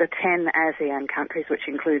 the 10 ASEAN countries, which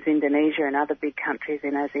includes Indonesia and other big countries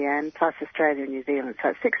in ASEAN, plus Australia and New Zealand.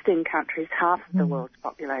 So 16 countries, half of the world's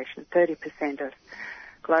population, 30% of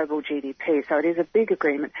global GDP. So it is a big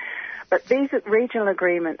agreement. But these regional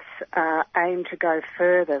agreements aim to go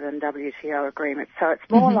further than WTO agreements. So it's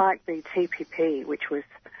more like the TPP, which was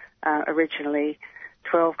originally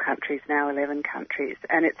 12 countries, now 11 countries.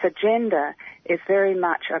 And its agenda is very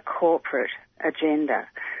much a corporate agenda.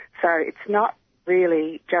 So it's not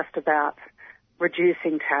really just about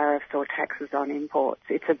reducing tariffs or taxes on imports.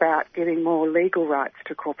 It's about giving more legal rights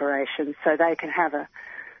to corporations so they can have a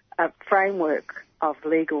framework of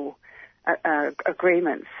legal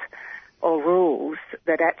agreements or rules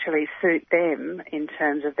that actually suit them in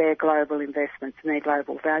terms of their global investments and their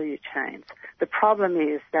global value chains. The problem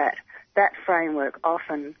is that framework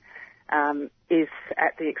often is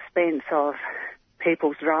at the expense of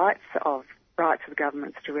people's rights of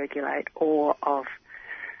governments to regulate or of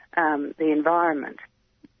the environment.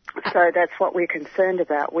 So that's what we're concerned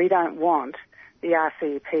about. We don't want the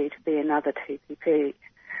RCEP to be another TPP.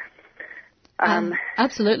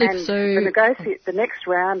 Absolutely. And so the next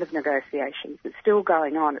round of negotiations, it's still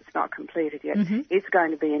going on, it's not completed yet, is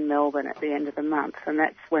going to be in Melbourne at the end of the month, and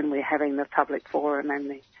that's when we're having the public forum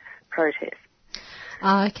and the protest.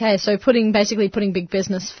 Okay, so putting big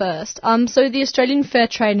business first. So the Australian Fair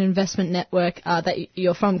Trade and Investment Network that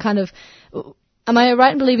you're from, kind of, am I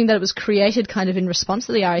right in believing that it was created kind of in response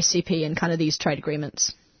to the RCEP and kind of these trade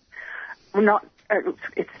agreements? Well, not.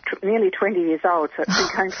 It's nearly 20 years old, so it's been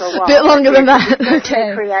going for a while. A bit longer than that. It's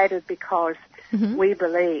Okay. created because we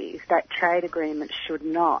believe that trade agreements should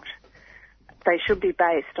be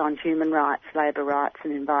based on human rights, labour rights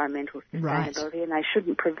and environmental sustainability, and they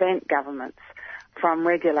shouldn't prevent governments from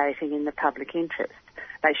regulating in the public interest.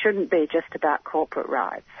 They shouldn't be just about corporate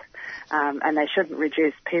rights, and they shouldn't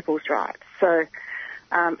reduce people's rights. So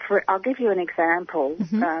I'll give you an example.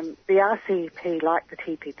 The RCEP, like the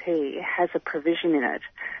TPP, has a provision in it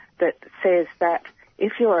that says that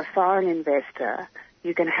if you're a foreign investor,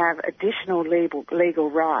 you can have additional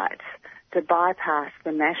legal rights to bypass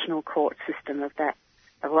the national court system of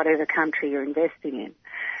whatever country you're investing in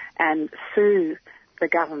and sue the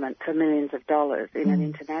government for millions of dollars in an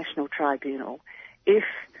international tribunal if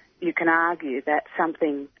you can argue that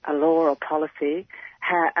a law or policy,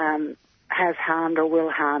 has harmed or will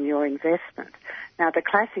harm your investment. Now, the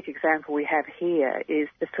classic example we have here is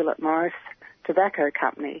the Philip Morris Tobacco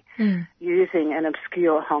Company using an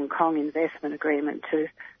obscure Hong Kong investment agreement to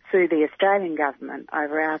sue the Australian government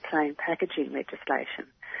over our plain packaging legislation.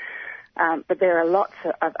 But there are lots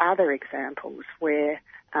of other examples where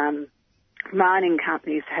mining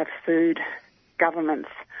companies have sued governments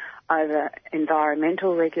over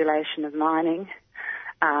environmental regulation of mining,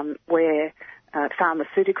 where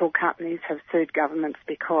pharmaceutical companies have sued governments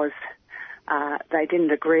because they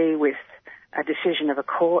didn't agree with a decision of a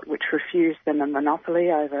court which refused them a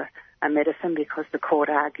monopoly over a medicine because the court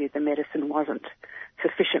argued the medicine wasn't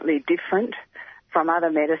sufficiently different from other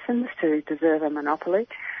medicines to deserve a monopoly.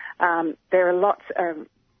 There are lots of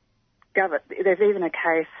there's even a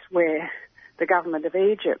case where the government of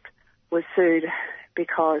Egypt was sued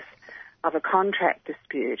because of a contract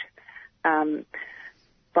dispute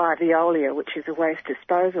by Veolia, which is a waste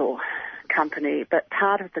disposal company, but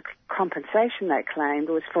part of the compensation they claimed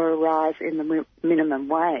was for a rise in the minimum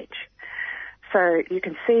wage. So you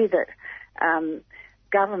can see that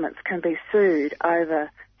governments can be sued over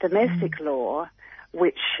domestic law,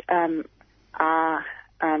 which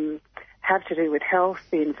have to do with health,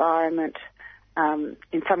 the environment,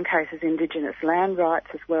 in some cases Indigenous land rights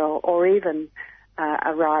as well, or even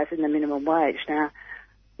a rise in the minimum wage. Now,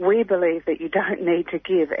 we believe that you don't need to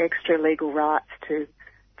give extra legal rights to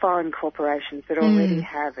foreign corporations that already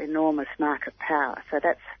have enormous market power. So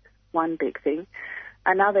that's one big thing.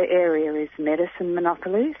 Another area is medicine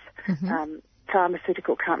monopolies.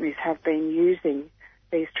 Pharmaceutical companies have been using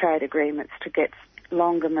these trade agreements to get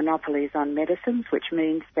longer monopolies on medicines, which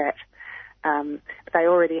means that they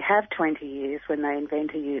already have 20 years when they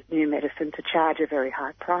invent a new medicine to charge a very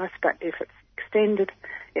high price, but if it's extended,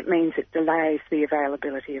 it means it delays the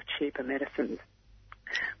availability of cheaper medicines.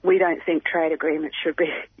 We don't think trade agreements should be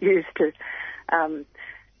used to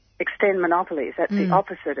extend monopolies. That's the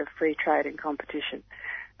opposite of free trade and competition.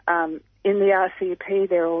 In the RCEP,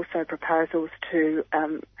 there are also proposals to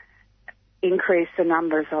increase the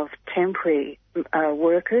numbers of temporary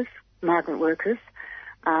workers, migrant workers.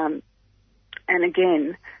 And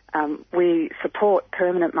again, we support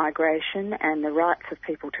permanent migration and the rights of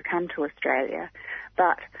people to come to Australia.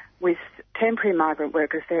 But with temporary migrant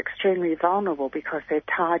workers, they're extremely vulnerable because they're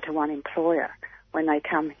tied to one employer when they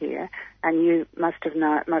come here. And you must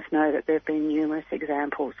know that there have been numerous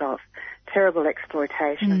examples of terrible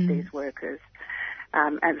exploitation of these workers.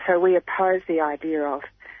 And so we oppose the idea of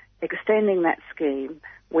extending that scheme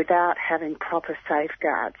without having proper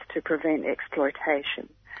safeguards to prevent exploitation.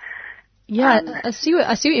 Yeah, I see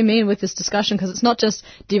what you mean with this discussion, because it's not just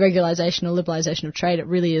deregulation or liberalisation of trade. It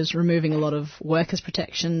really is removing a lot of workers'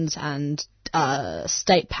 protections and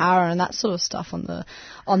state power and that sort of stuff on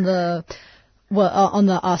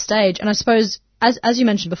our stage. And I suppose, as you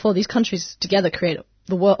mentioned before, these countries together create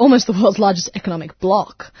almost the world's largest economic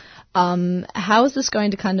bloc. How is this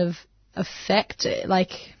going to kind of affect it?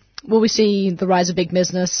 Like, will we see the rise of big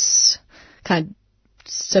business kind of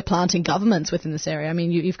supplanting governments within this area? I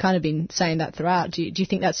mean, you've kind of been saying that throughout. Do you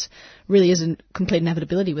think that's really is a complete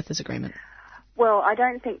inevitability with this agreement? Well, I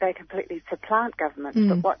don't think they completely supplant governments,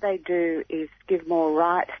 but what they do is give more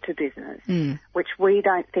rights to business, which we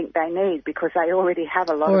don't think they need because they already have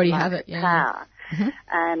a lot of market power.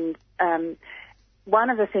 And one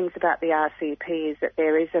of the things about the RCEP is that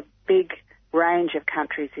there is a big range of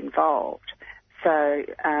countries involved. So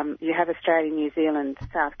you have Australia, New Zealand,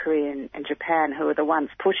 South Korea and Japan who are the ones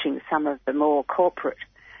pushing some of the more corporate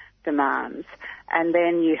demands. And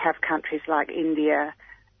then you have countries like India,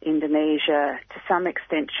 Indonesia, to some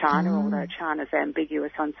extent China, although China's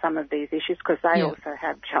ambiguous on some of these issues because they also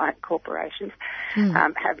have giant corporations,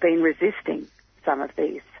 have been resisting some of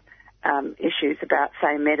these issues about,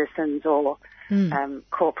 say, medicines or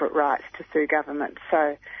corporate rights to sue governments.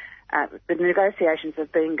 So the negotiations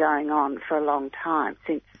have been going on for a long time,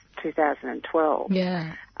 since 2012.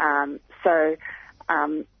 So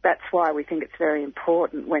that's why we think it's very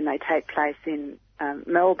important when they take place in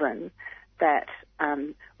Melbourne that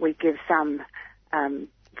we give some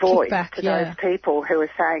voice to those people who are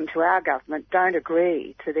saying to our government, don't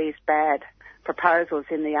agree to these bad proposals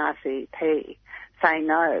in the RCEP, say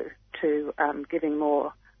no to giving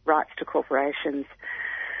more rights to corporations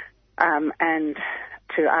and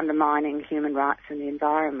to undermining human rights and the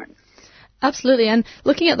environment. Absolutely. And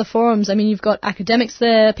looking at the forums, I mean, you've got academics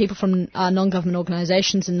there, people from non-government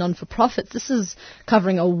organisations and non-for-profits. This is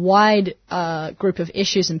covering a wide group of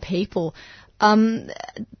issues and people.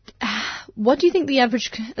 What do you think the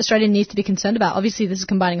average Australian needs to be concerned about? Obviously, this is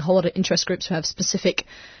combining a whole lot of interest groups who have specific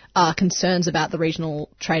concerns about the regional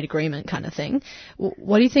trade agreement kind of thing.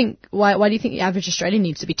 What do you think? Why do you think the average Australian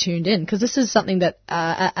needs to be tuned in? Because this is something that,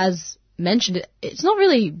 as mentioned, it's not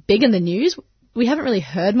really big in the news. We haven't really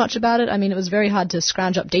heard much about it. I mean, it was very hard to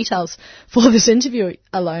scrounge up details for this interview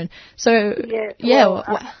alone. So,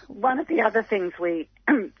 one of the other things we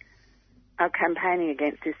are campaigning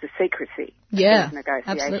against is the secrecy of these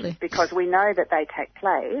negotiations. Absolutely. Because we know that they take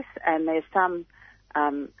place and there's some,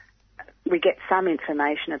 we get some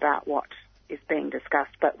information about what is being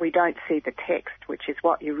discussed, but we don't see the text, which is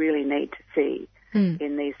what you really need to see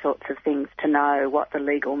in these sorts of things to know what the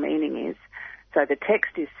legal meaning is. So the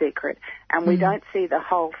text is secret, and we don't see the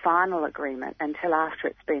whole final agreement until after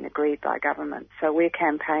it's been agreed by government. So we're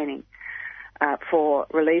campaigning for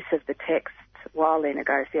release of the text while they're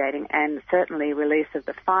negotiating, and certainly release of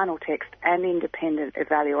the final text and independent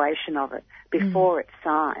evaluation of it before it's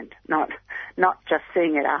signed, not just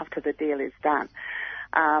seeing it after the deal is done.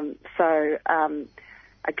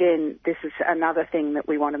 Again, this is another thing that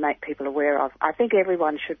we want to make people aware of. I think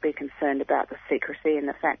everyone should be concerned about the secrecy and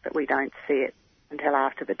the fact that we don't see it until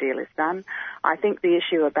after the deal is done. I think the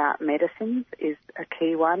issue about medicines is a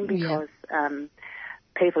key one because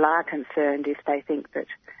people are concerned if they think that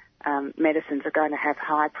medicines are going to have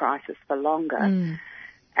high prices for longer.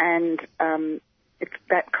 And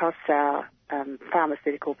that costs our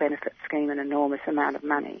pharmaceutical benefit scheme an enormous amount of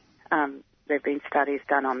money. There have been studies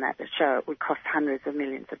done on that show it would cost hundreds of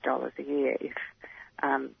millions of dollars a year if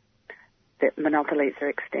the monopolies are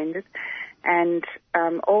extended. And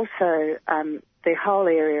also the whole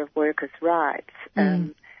area of workers' rights.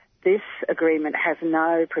 This agreement has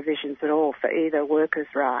no provisions at all for either workers'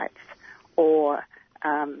 rights or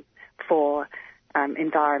for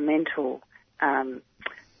environmental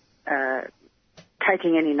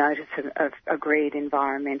taking any notice of agreed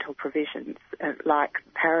environmental provisions, like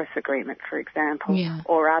the Paris Agreement, for example,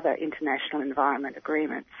 or other international environment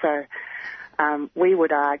agreements. So we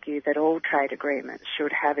would argue that all trade agreements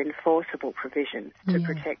should have enforceable provisions to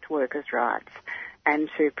protect workers' rights and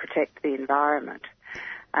to protect the environment.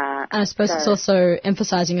 And I suppose it's also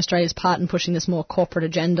emphasising Australia's part in pushing this more corporate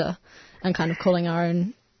agenda and kind of calling our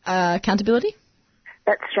own accountability.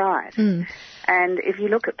 That's right. And if you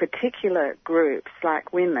look at particular groups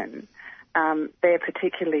like women, they're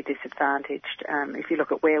particularly disadvantaged. If you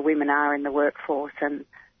look at where women are in the workforce and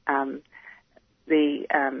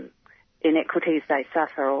the inequities they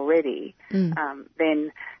suffer already,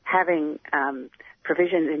 then having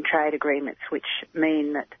provisions in trade agreements which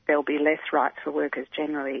mean that there'll be less rights for workers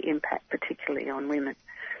generally impact particularly on women.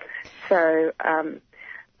 So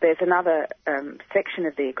there's another section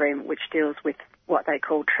of the agreement which deals with what they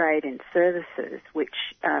call trade in services, which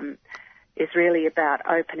is really about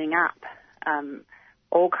opening up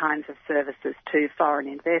all kinds of services to foreign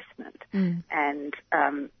investment. And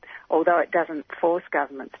although it doesn't force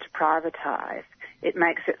governments to privatise, it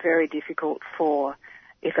makes it very difficult for,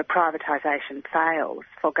 if a privatisation fails,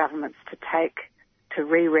 for governments to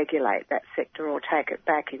re-regulate that sector or take it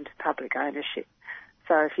back into public ownership.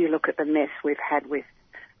 So if you look at the mess we've had with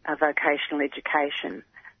vocational education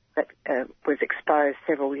that was exposed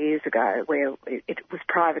several years ago, where it was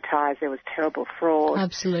privatised, there was terrible fraud.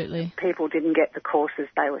 Absolutely. People didn't get the courses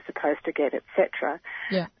they were supposed to get, etc.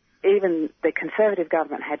 Even the Conservative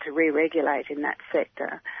government had to re-regulate in that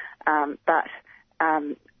sector. But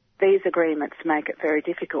these agreements make it very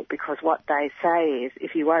difficult because what they say is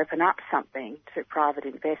if you open up something to private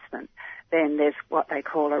investment, then there's what they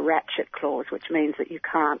call a ratchet clause, which means that you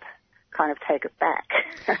can't kind of take it back.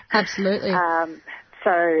 Absolutely.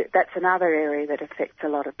 So that's another area that affects a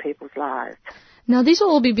lot of people's lives. Now, these will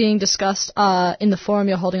all be being discussed in the forum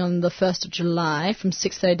you're holding on the 1st of July from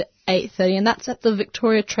 6:30 to 8:30, and that's at the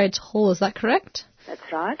Victoria Trades Hall, is that correct? That's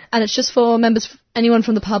right. And it's just for members, anyone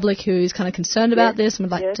from the public who's kind of concerned about this and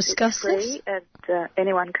would like to discuss it's free this? And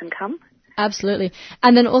anyone can come. Absolutely.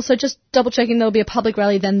 And then also just double-checking, there'll be a public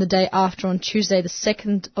rally then the day after on Tuesday, the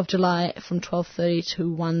 2nd of July from 12:30 to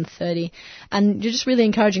 1:30. And you're just really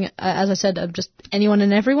encouraging, as I said, just anyone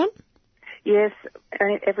and everyone? Yes,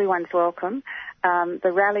 everyone's welcome.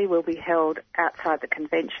 The rally will be held outside the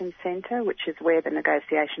convention centre, which is where the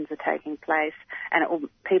negotiations are taking place, and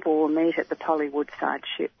people will meet at the Polly Woodside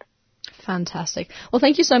ship. Fantastic. Well,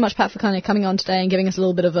 thank you so much, Pat, for kind of coming on today and giving us a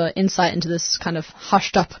little bit of an insight into this kind of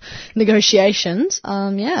hushed-up negotiations.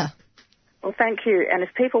 Well, thank you. And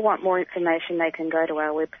if people want more information, they can go to our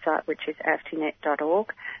website, which is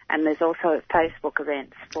aftinet.org, and there's also Facebook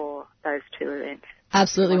events for those two events.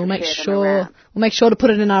 Absolutely. We'll make sure to put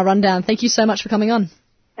it in our rundown. Thank you so much for coming on.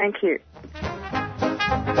 Thank you.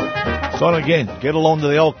 So again, get along to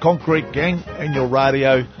the old Concrete Gang and your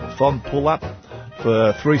radio fun pull-up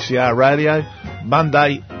for 3CR Radio,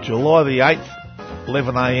 Monday, July the 8th,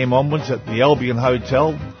 11 a.m. onwards at the Albion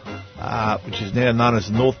Hotel, which is now known as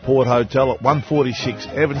the North Port Hotel at 146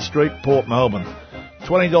 Evans Street, Port Melbourne.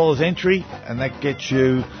 $20 entry, and that gets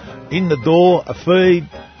you in the door, a feed,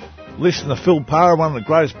 listen to Phil Parra, one of the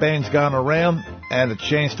greatest bands going around, and a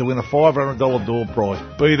chance to win a $500 door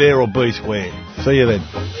prize. Be there or be square. See you then.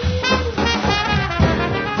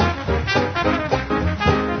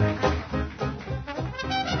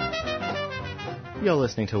 You're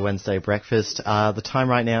listening to Wednesday Breakfast. The time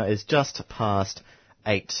right now is just past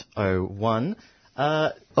 8:01.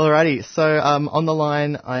 Alrighty, so on the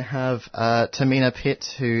line I have Tamina Pitt,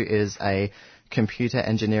 who is a computer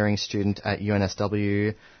engineering student at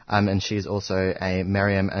UNSW, and she's also a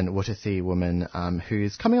Merriam and Wutathi woman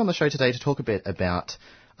who's coming on the show today to talk a bit about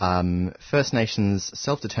First Nations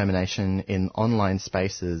self-determination in online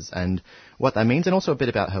spaces and what that means, and also a bit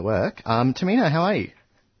about her work. Tamina, how are you?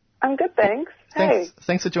 I'm good, thanks. Hey.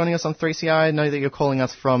 Thanks for joining us on 3CR. I know that you're calling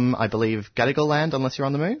us from, I believe, Gadigal land, unless you're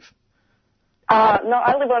on the move? No,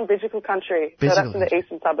 I live on Bidjigal country, so that's in the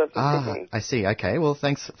eastern suburbs of Sydney. I see. Okay, well,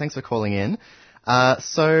 thanks for calling in.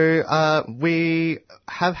 We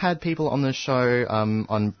have had people on the show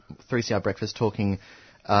on 3CR Breakfast talking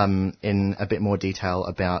in a bit more detail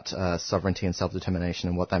about sovereignty and self-determination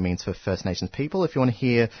and what that means for First Nations people. If you want to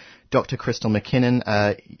hear Dr. Crystal McKinnon,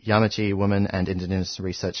 a Yamatji woman and Indigenous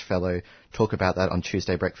Research Fellow, talk about that on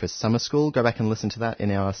Tuesday Breakfast Summer School, go back and listen to that in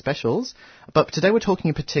our specials. But today we're talking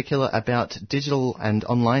in particular about digital and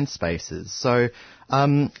online spaces. So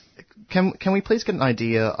can we please get an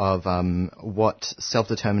idea of what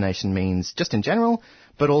self-determination means just in general,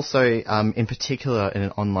 but also in particular in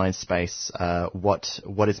an online space, what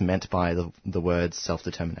is meant by the word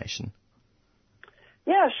self-determination?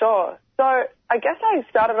 Yeah, sure. So I guess I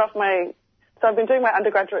started off I've been doing my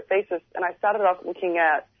undergraduate thesis, and I started off looking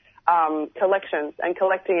at collections and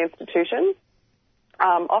collecting institutions.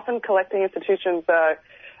 Often collecting institutions are,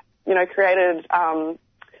 created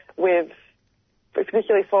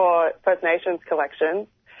particularly for First Nations collections,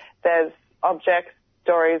 there's objects,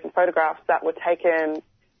 stories, and photographs that were taken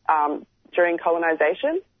during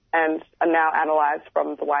colonization and are now analysed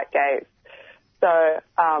from the white gaze. So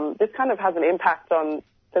this kind of has an impact on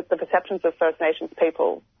the perceptions of First Nations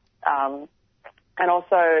people. And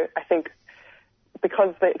also, I think,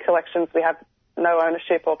 because the collections, we have no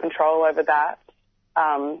ownership or control over that,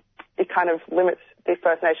 it kind of limits the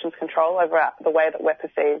First Nations control over the way that we're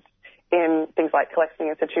perceived in things like collecting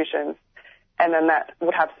institutions, and then that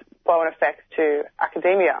would have flow-on effects to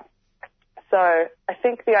academia. So I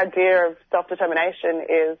think the idea of self-determination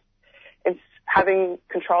is having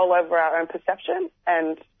control over our own perception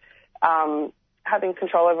and having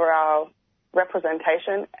control over our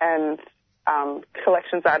representation and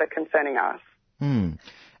collections that are concerning us.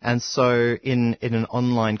 And so in an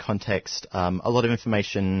online context, a lot of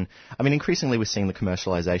information, increasingly we're seeing the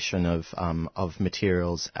commercialization of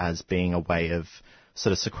materials as being a way of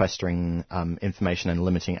sort of sequestering information and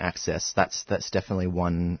limiting access. That's definitely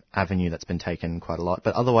one avenue that's been taken quite a lot.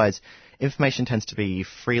 But otherwise, information tends to be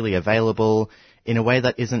freely available in a way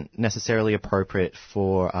that isn't necessarily appropriate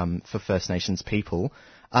for First Nations people.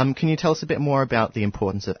 Can you tell us a bit more about the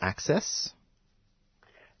importance of access?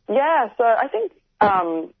 Yeah, so I think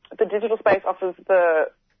the digital space offers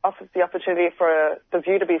the opportunity for the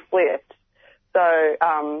view to be flipped. So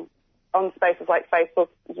on spaces like Facebook,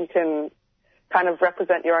 you can kind of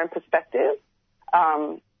represent your own perspective.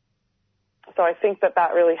 So I think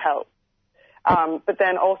that really helps. But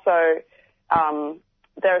then also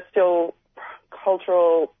there are still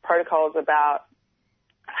cultural protocols about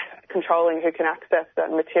controlling who can access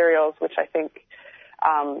certain materials, which I think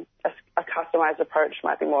a customized approach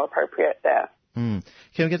might be more appropriate there. Can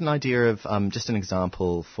we get an idea of just an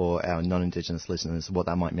example for our non-Indigenous listeners of what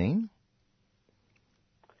that might mean?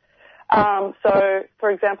 So,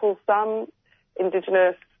 for example, some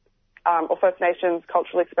Indigenous or First Nations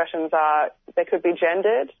cultural expressions they could be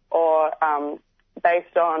gendered or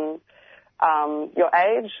based on your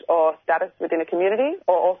age or status within a community,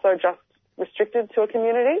 or also just restricted to a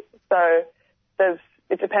community. So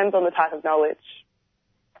it depends on the type of knowledge.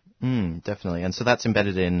 Definitely. And so that's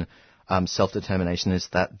embedded in self-determination, is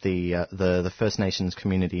that the First Nations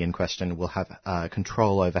community in question will have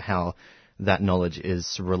control over how that knowledge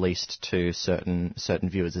is released to certain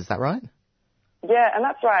viewers. Is that right? Yeah, and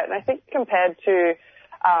that's right. And I think compared to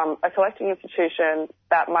a collecting institution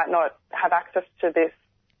that might not have access to this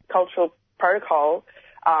cultural protocol,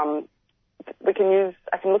 I can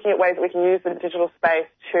looking at ways that we can use the digital space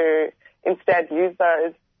to instead use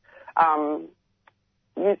those,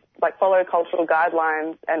 follow cultural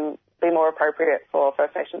guidelines and be more appropriate for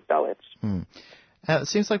First Nations knowledge. It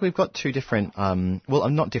seems like we've got two different,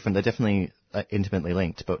 not different, they're definitely intimately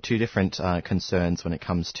linked, but two different concerns when it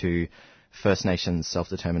comes to First Nations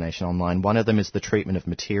self-determination online. One of them is the treatment of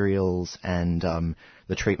materials and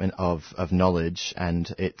the treatment of knowledge and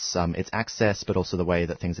its access, but also the way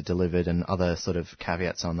that things are delivered and other sort of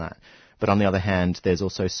caveats on that. But on the other hand, there's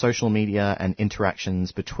also social media and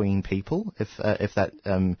interactions between people, if that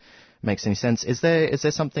makes any sense. Is there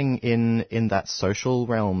something in that social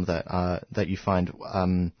realm that you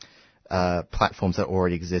find platforms that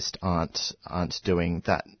already exist aren't doing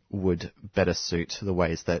that would better suit the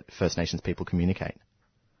ways that First Nations people communicate?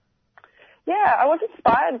 Yeah, I was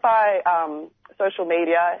inspired by social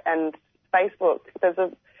media and Facebook. There's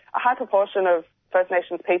a high proportion of First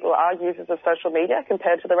Nations people are users of social media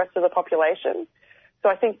compared to the rest of the population. So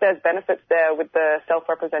I think there's benefits there with the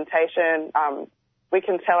self-representation. We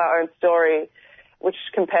can tell our own story, which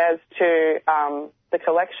compares to the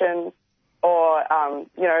collection or,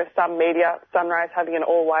 some media, Sunrise having an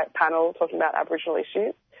all-white panel talking about Aboriginal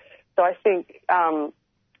issues. So I think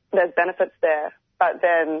there's benefits there. But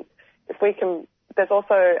then there's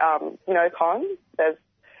also, cons. There's,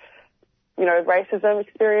 racism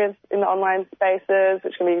experience in the online spaces,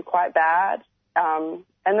 which can be quite bad. And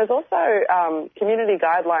there's also community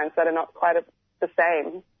guidelines that are not quite the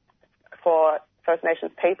same for First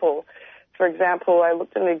Nations people. For example, I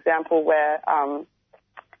looked at an example where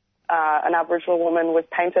an Aboriginal woman was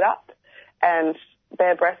painted up and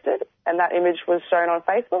bare-breasted, and that image was shown on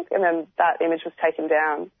Facebook, and then that image was taken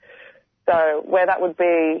down. So where that would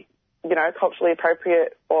be, culturally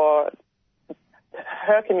appropriate for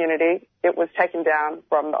her community, it was taken down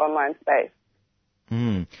from the online space.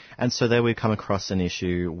 And so there we come across an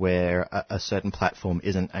issue where a certain platform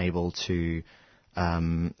isn't able to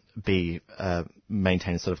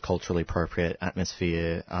maintain a sort of culturally appropriate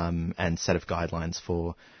atmosphere and set of guidelines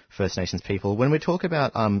for First Nations people. When we talk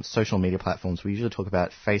about social media platforms, we usually talk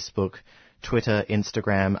about Facebook, Twitter,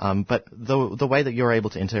 Instagram, but the way that you're able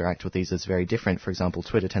to interact with these is very different. For example,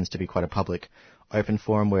 Twitter tends to be quite a public, open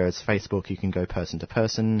forum, whereas Facebook, you can go person to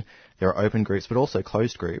person. There are open groups, but also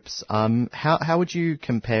closed groups. How would you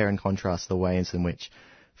compare and contrast the ways in which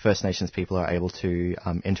First Nations people are able to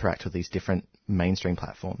interact with these different mainstream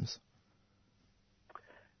platforms?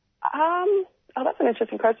 That's an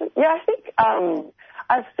interesting question. Yeah, I think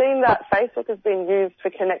I've seen that Facebook has been used for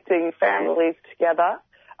connecting families together.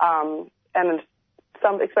 And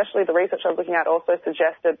especially the research I was looking at also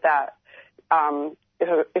suggested that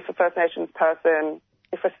if a First Nations person,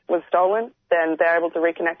 if it was stolen, then they're able to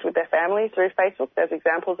reconnect with their family through Facebook. There's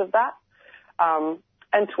examples of that.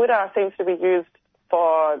 And Twitter seems to be used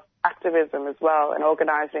for activism as well and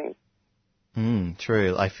organising.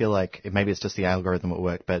 True. I feel like maybe it's just the algorithm at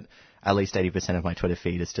work, but at least 80% of my Twitter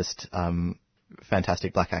feed is just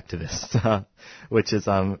fantastic black activists, which is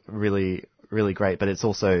really, really great. But it's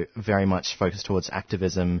also very much focused towards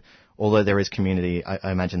activism. Although there is community,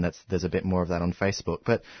 I imagine there's a bit more of that on Facebook.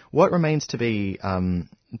 But what remains to be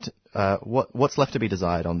what's left to be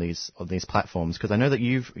desired on these platforms? Because I know that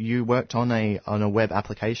you worked on a web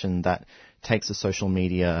application that takes a social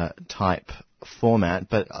media type format,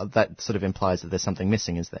 but that sort of implies that there's something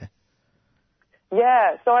missing, is there?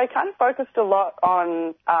 Yeah, so I kind of focused a lot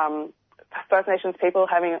on First Nations people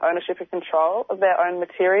having ownership and control of their own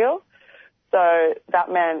material. So that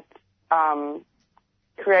meant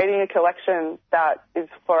creating a collection that is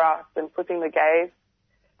for us and flipping the gaze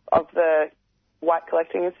of the white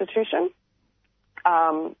collecting institution.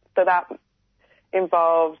 So that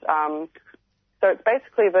involved, so it's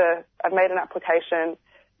basically I've made an application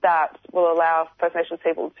that will allow First Nations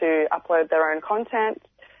people to upload their own content,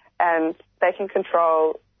 and they can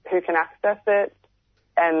control who can access it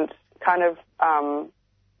and kind of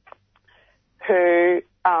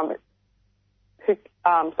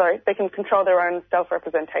they can control their own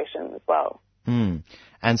self-representation as well.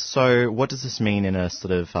 And so what does this mean in a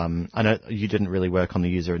sort of, I know you didn't really work on the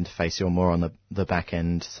user interface, you're more on the back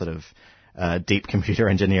end sort of deep computer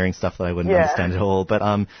engineering stuff that I wouldn't understand at all. But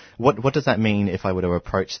what does that mean if I were to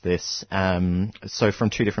approach this? So from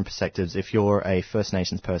two different perspectives, if you're a First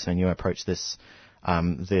Nations person and you approach this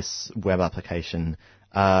web application,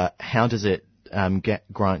 how does it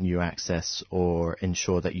grant you access or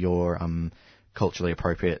ensure that you're culturally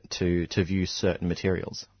appropriate to view certain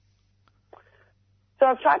materials? So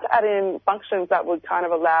I've tried to add in functions that would kind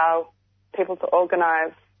of allow people to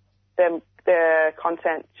organise their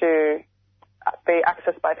content to be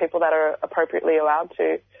accessed by people that are appropriately allowed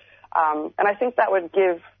to. And I think that would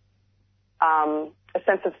give a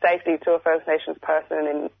sense of safety to a First Nations person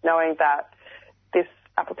in knowing that this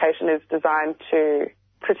application is designed to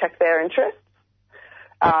protect their interests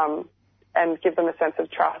and give them a sense of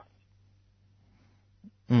trust.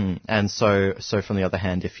 And so from the other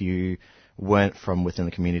hand, if you weren't from within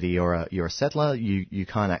the community or you're a settler, you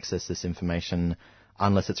can't access this information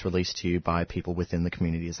unless it's released to you by people within the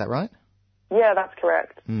community. Is that right? Yeah, that's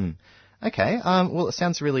correct. Okay. Well, it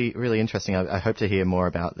sounds really, really interesting. I hope to hear more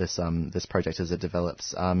about this this project as it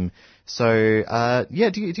develops. Do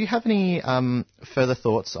you have any further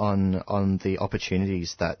thoughts on the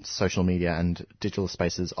opportunities that social media and digital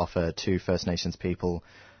spaces offer to First Nations people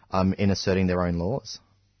in asserting their own laws?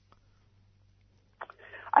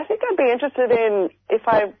 I think I'd be interested in, if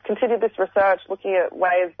I continued this research, looking at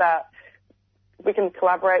ways that we can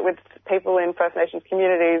collaborate with people in First Nations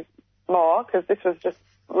communities more, because this was just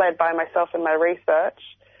led by myself and my research.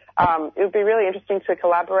 It would be really interesting to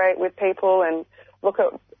collaborate with people and look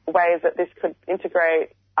at ways that this could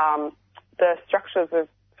integrate the structures of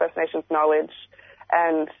First Nations knowledge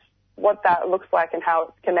and what that looks like and how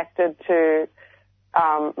it's connected to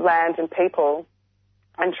land and people,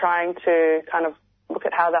 and trying to kind of look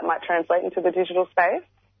at how that might translate into the digital space.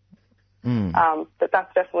 But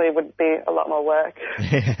that definitely would be a lot more work.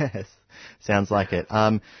 Yes, sounds like it.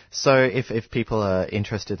 So if people are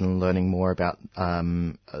interested in learning more about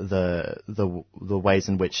the ways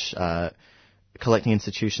in which collecting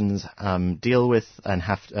institutions deal with and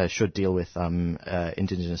should deal with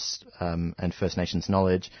Indigenous and First Nations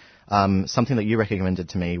knowledge, something that you recommended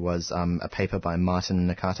to me was a paper by Martin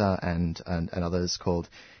Nakata and others called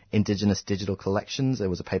Indigenous Digital Collections. There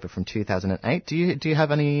was a paper from 2008. Do you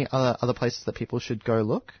have any other places that people should go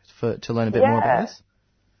look to learn a bit more about this?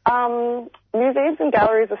 Museums and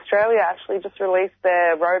Galleries Australia actually just released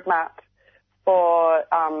their roadmap for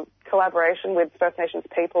collaboration with First Nations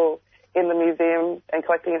people in the museum and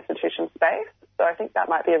collecting institution space. So I think that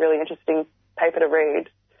might be a really interesting paper to read.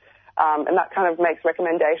 And that kind of makes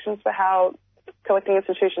recommendations for how collecting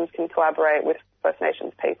institutions can collaborate with First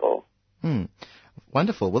Nations people.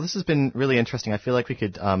 Wonderful. Well, this has been really interesting. I feel like we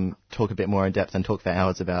could talk a bit more in depth and talk for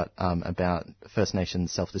hours about First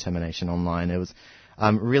Nations self-determination online. It was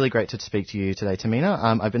really great to speak to you today, Tamina.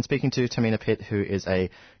 I've been speaking to Tamina Pitt, who is a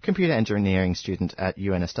computer engineering student at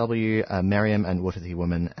UNSW, a Merriam and Waterthie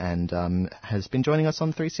woman, and has been joining us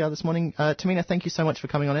on 3CR this morning. Tamina, thank you so much for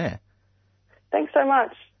coming on air. Thanks so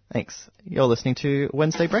much. Thanks. You're listening to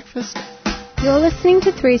Wednesday Breakfast. You're listening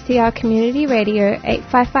to 3CR Community Radio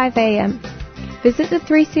 855 AM. Visit the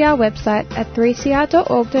 3CR website at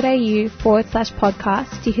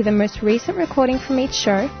 3cr.org.au/podcast to hear the most recent recording from each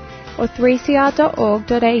show, or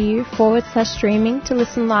 3cr.org.au/streaming to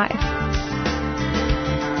listen live.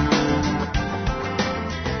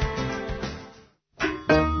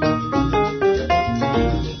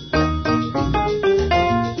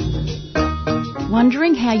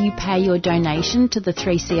 Wondering how you pay your donation to the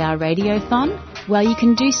 3CR Radiothon? Well, you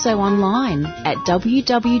can do so online at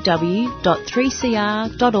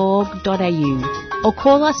www.3cr.org.au or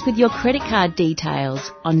call us with your credit card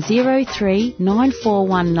details on 03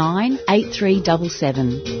 9419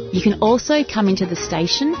 8377. You can also come into the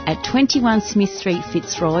station at 21 Smith Street,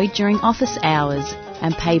 Fitzroy during office hours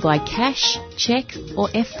and pay by cash, cheque or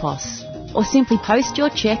EFTPOS. Or simply post your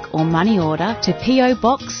cheque or money order to PO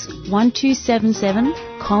Box 1277,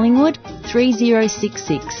 Collingwood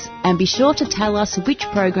 3066, and be sure to tell us which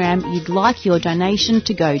program you'd like your donation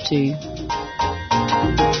to go to.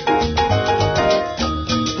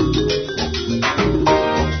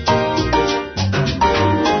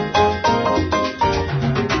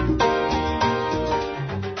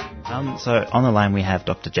 So on the line we have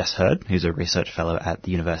Dr. Jess Hurd, who's a research fellow at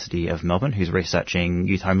the University of Melbourne, who's researching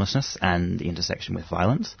youth homelessness and the intersection with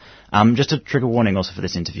violence. Just a trigger warning also for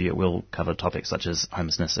this interview, it will cover topics such as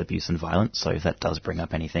homelessness, abuse and violence, so if that does bring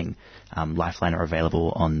up anything, Lifeline are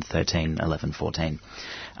available on 13 11 14.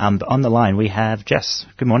 But on the line we have Jess.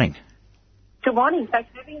 Good morning. Good morning,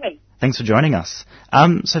 thanks for having me. Thanks for joining us.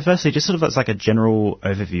 So firstly, just sort of as like a general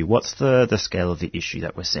overview, what's the scale of the issue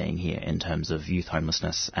that we're seeing here in terms of youth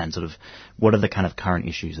homelessness, and sort of what are the kind of current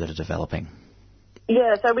issues that are developing?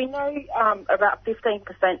 Yeah, so we know about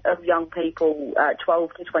 15% of young people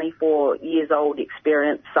 12 to 24 years old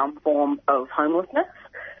experience some form of homelessness.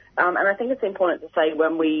 And I think it's important to say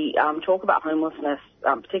when we talk about homelessness,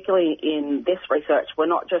 particularly in this research, we're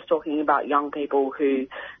not just talking about young people who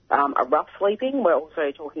are rough sleeping. We're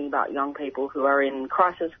also talking about young people who are in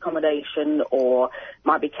crisis accommodation or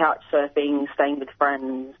might be couch surfing, staying with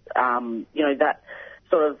friends, that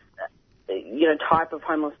sort of type of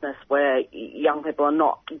homelessness where young people are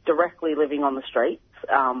not directly living on the streets,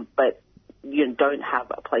 but don't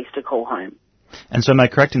have a place to call home. And so am I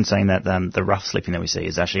correct in saying that the rough sleeping that we see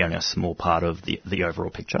is actually only a small part of the overall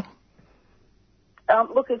picture?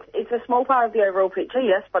 Look, it's a small part of the overall picture,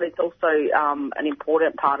 yes, but it's also an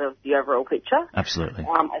important part of the overall picture. Absolutely.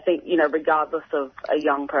 I think, regardless of a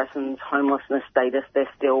young person's homelessness status, they're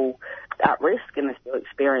still at risk and they're still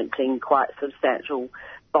experiencing quite substantial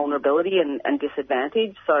vulnerability and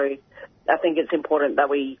disadvantage. So I think it's important that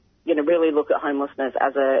we, really look at homelessness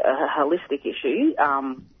as a holistic issue,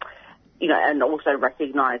 and also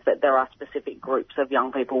recognise that there are specific groups of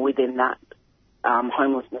young people within that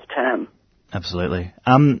homelessness term. Absolutely.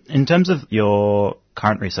 In terms of your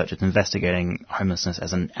current research, it's investigating homelessness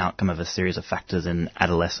as an outcome of a series of factors in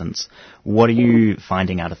adolescence. What are you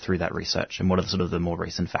finding out through that research, and what are sort of the more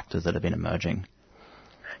recent factors that have been emerging?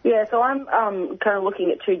 Yeah, so I'm kind of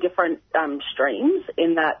looking at two different streams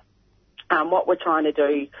in that what we're trying to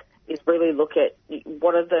do is really look at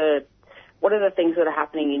what are the things that are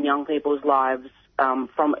happening in young people's lives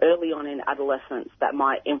from early on in adolescence that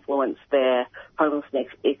might influence their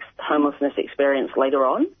homelessness experience later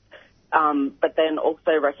on. But then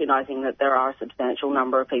also recognising that there are a substantial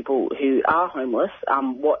number of people who are homeless,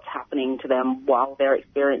 what's happening to them while they're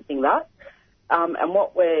experiencing that. And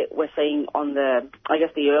what we're seeing on the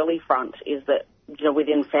early front is that,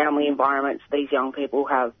 within family environments, these young people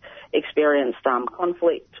have experienced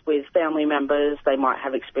conflict with family members. They might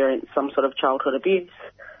have experienced some sort of childhood abuse.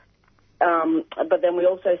 But then we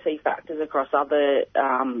also see factors across other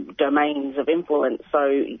domains of influence. So,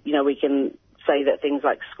 we can say that things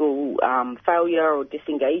like school failure or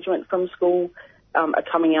disengagement from school are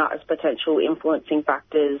coming out as potential influencing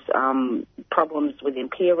factors, problems within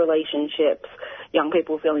peer relationships, young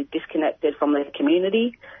people feeling disconnected from their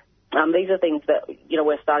community. These are things that,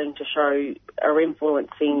 we're starting to show are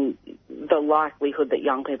influencing the likelihood that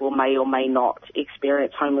young people may or may not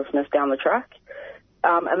experience homelessness down the track.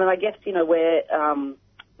 And then I guess, where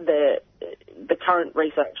the current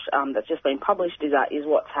research that's just been published is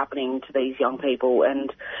what's happening to these young people,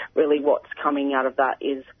 and really what's coming out of that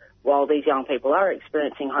is while these young people are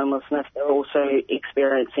experiencing homelessness, they're also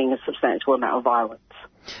experiencing a substantial amount of violence.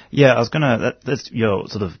 Yeah, I was that's your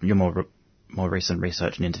more recent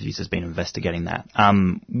research and interviews has been investigating that.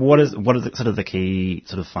 What are the sort of the key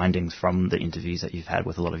sort of findings from the interviews that you've had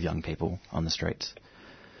with a lot of young people on the streets?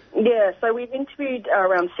 Yeah, so we've interviewed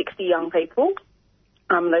around 60 young people.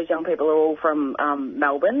 Those young people are all from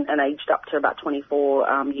Melbourne and aged up to about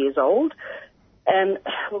 24 years old. And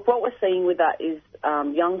look, what we're seeing with that is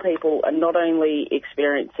young people are not only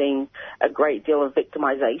experiencing a great deal of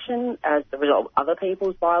victimisation as the result of other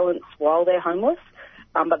people's violence while they're homeless,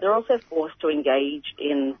 but they're also forced to engage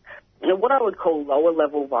in what I would call lower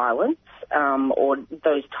level violence or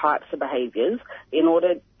those types of behaviours in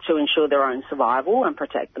order to ensure their own survival and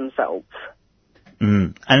protect themselves.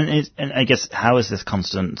 And I guess how is this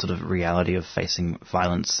constant sort of reality of facing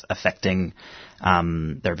violence affecting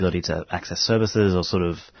their ability to access services or sort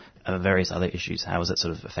of various other issues? How is it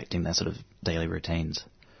sort of affecting their sort of daily routines?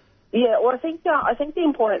 Yeah, well, I think the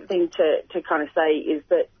important thing to kind of say is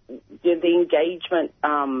that the engagement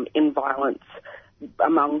in violence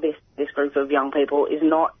among this group of young people is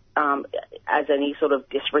not as any sort of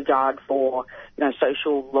disregard for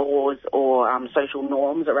social laws or social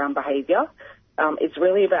norms around behaviour. It's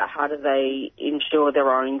really about how do they ensure their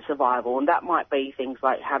own survival, and that might be things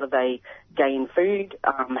like how do they gain food,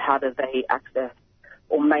 how do they access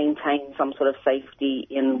or maintain some sort of safety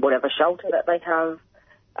in whatever shelter that they have,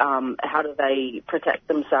 how do they protect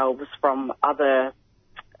themselves from other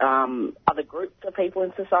groups of people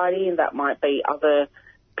in society, and that might be other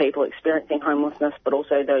people experiencing homelessness, but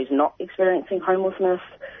also those not experiencing homelessness.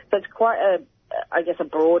 So it's quite a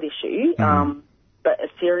broad issue. But a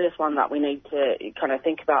serious one that we need to kind of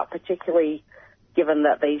think about, particularly given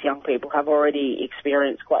that these young people have already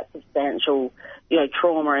experienced quite substantial,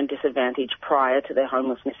 trauma and disadvantage prior to their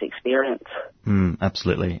homelessness experience.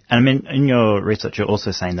 Absolutely. And I mean, in your research, you're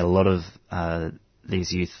also saying that a lot of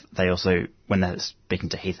these youth, they also, when they're speaking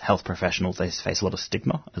to health professionals, they face a lot of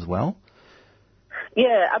stigma as well.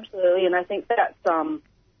 Yeah, absolutely. And I think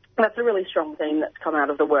that's a really strong theme that's come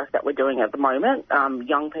out of the work that we're doing at the moment.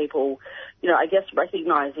 Young people, I guess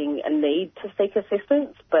recognising a need to seek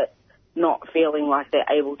assistance, but not feeling like they're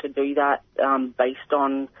able to do that based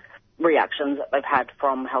on reactions that they've had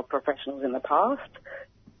from health professionals in the past.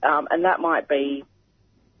 And that might be,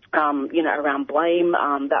 around blame.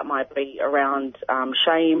 That might be around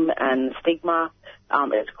shame and stigma.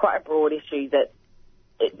 It's quite a broad issue that,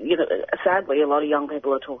 sadly, a lot of young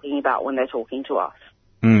people are talking about when they're talking to us.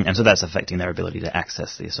 And so that's affecting their ability to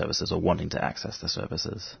access these services or wanting to access the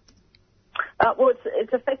services. Well,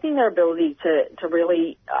 it's affecting their ability to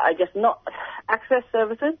really, I guess, not access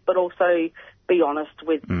services, but also be honest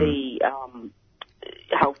with the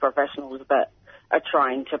health professionals that are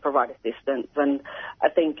trying to provide assistance. And I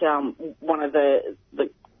think one of the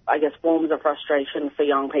forms of frustration for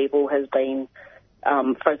young people has been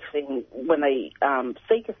focusing, when they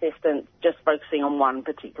seek assistance, just focusing on one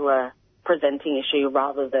particular presenting issue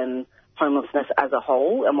rather than homelessness as a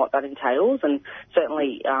whole and what that entails. And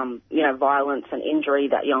certainly, violence and injury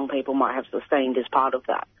that young people might have sustained is part of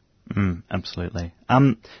that. Absolutely.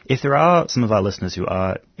 If there are some of our listeners who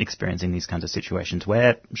are experiencing these kinds of situations,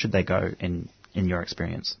 where should they go in your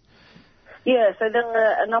experience? Yeah, so there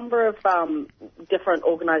are a number of different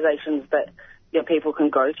organisations that people can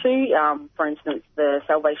go to. For instance, the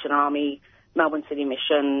Salvation Army, Melbourne City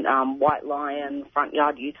Mission, White Lion, Front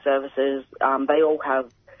Yard Youth Services. They all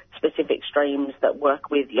have specific streams that work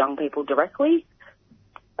with young people directly.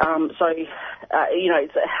 I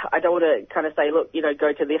don't want to kind of say, look,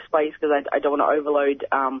 go to this place because I don't want to overload,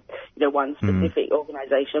 one specific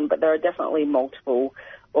organisation, but there are definitely multiple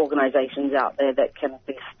organisations out there that can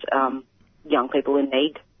assist young people in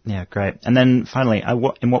need. Yeah, great. And then finally,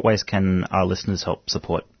 in what ways can our listeners help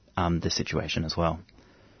support this situation as well?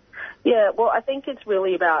 Yeah, well, I think it's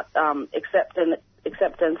really about acceptance,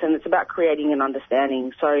 and it's about creating an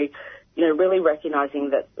understanding. So, really recognising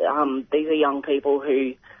that these are young people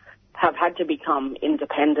who have had to become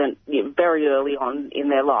independent very early on in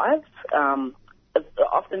their lives,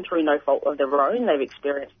 often through no fault of their own. They've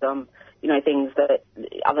experienced things that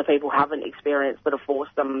other people haven't experienced that have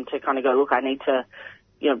forced them to kind of go, look, I need to,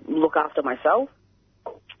 look after myself.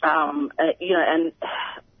 And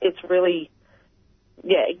it's really,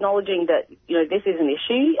 acknowledging that, this is an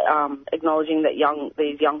issue, acknowledging that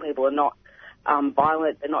these young people are not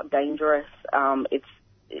violent, they're not dangerous.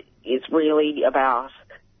 It's really about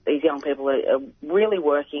these young people are really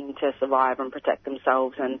working to survive and protect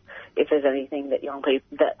themselves, and if there's anything that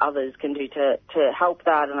that others can do to help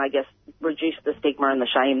that and I guess reduce the stigma and the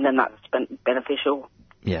shame, then that's beneficial.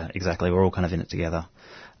 Yeah, exactly. We're all kind of in it together.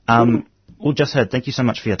 Well, Just Heard, thank you so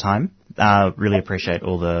much for your time. Really appreciate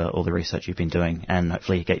all the research you've been doing, and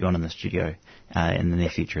hopefully get you on in the studio in the near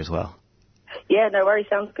future as well. Yeah, no worries.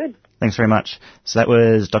 Sounds good. Thanks very much. So that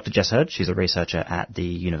was Dr. Jess Heard. She's a researcher at the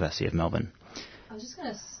University of Melbourne. I was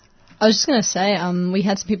just going to say, we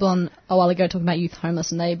had some people on a while ago talking about youth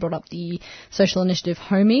homeless, and they brought up the social initiative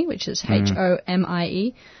HOMIE, which is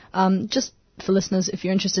HOMIE. Just for listeners, if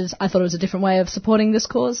you're interested, I thought it was a different way of supporting this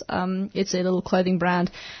cause. It's a little clothing brand,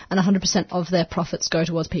 and 100% of their profits go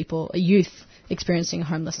towards youth experiencing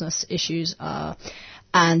homelessness issues,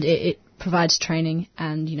 and it provides training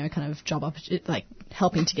and, kind of job opportunity, like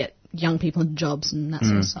helping to get young people into jobs and that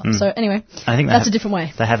sort of stuff. So anyway, I think that's a different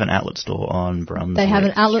way. They have an outlet store on Brunswick They have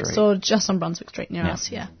an outlet Street. store just on Brunswick Street near us,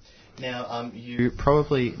 yeah. Now, you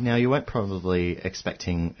weren't probably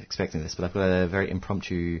expecting this, but I've got a very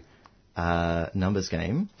impromptu numbers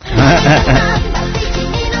game.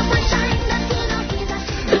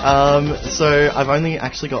 So I've only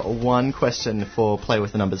actually got one question for Play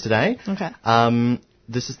With the Numbers today. Okay.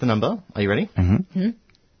 This is the number. Are you ready? Mm-hmm.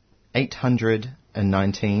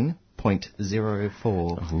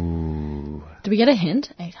 819.04. Ooh. Do we get a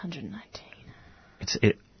hint? 819.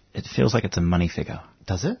 It feels like it's a money figure.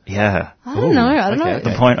 Does it? Yeah. I don't know. The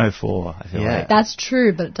 0.04, I feel like. That's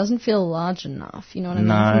true, but it doesn't feel large enough. You know what I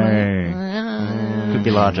mean? Could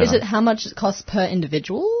be larger. Is it how much it costs per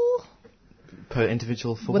individual? Per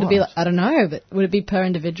individual for would what? It be? I don't know, but would it be per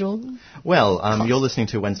individual? Well, you're listening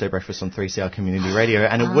to Wednesday Breakfast on 3CR Community Radio,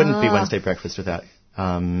 and it wouldn't be Wednesday Breakfast without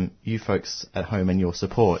you folks at home and your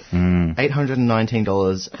support.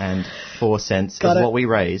 $819.04 is what we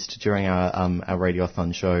raised during our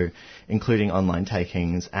Radiothon show, including online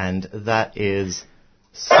takings, and that is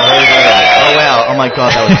so good. Oh wow! Oh my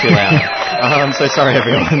God, that was too loud. I'm so sorry,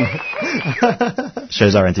 everyone.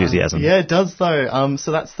 Shows our enthusiasm. Yeah, it does though.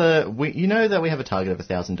 So that's you know that we have a target of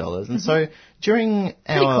 $1,000, and so during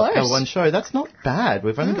our one show, that's not bad.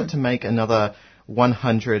 We've only got to make another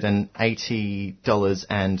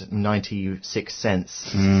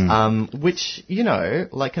 $180.96, which,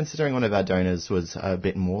 considering one of our donors was a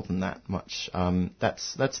bit more than that much,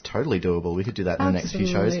 that's totally doable. We could do that in the next few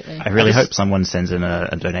shows. I really hope someone sends in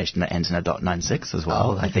a donation that ends in a .96 as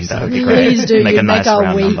well. I think that would be great. Please do. Make a nice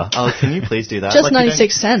round number. Oh, can you please do that? Just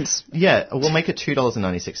 96 cents. Yeah, we'll make it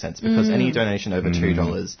 $2.96 because any donation over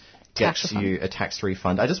 $2 gets you a tax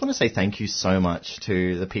refund. I just want to say thank you so much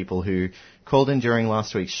to the people who called in during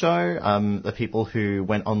last week's show, the people who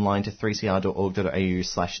went online to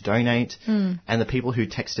 3cr.org.au/donate, and the people who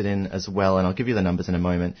texted in as well, and I'll give you the numbers in a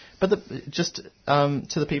moment. But to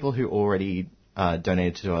the people who already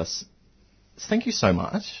donated to us, thank you so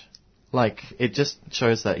much. It just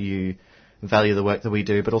shows that you value the work that we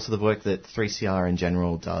do, but also the work that 3CR in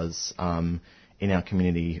general does in our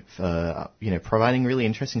community for, providing really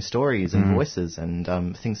interesting stories and voices and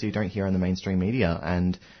things that you don't hear on the mainstream media,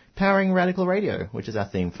 and powering Radical Radio, which is our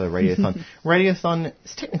theme for Radiothon. Radiothon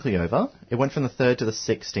is technically over. It went from the 3rd to the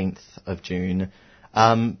 16th of June.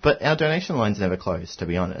 But our donation line's never closed, to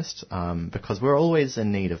be honest, because we're always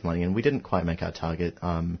in need of money, and we didn't quite make our target.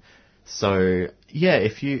 So yeah,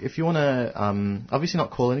 if you want to, obviously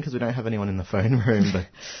not call in because we don't have anyone in the phone room, but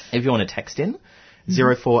if you want to text in,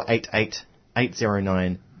 0488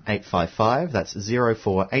 809 855. That's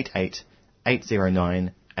 0488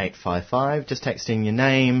 809 855. Just text in your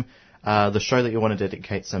name, the show that you want to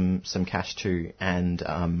dedicate some cash to, and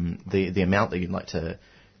the amount that you'd like to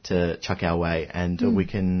chuck our way, and we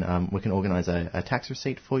can organise a tax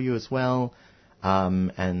receipt for you as well,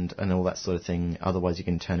 and all that sort of thing. Otherwise, you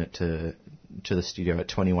can turn it to the studio at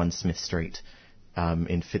 21 Smith Street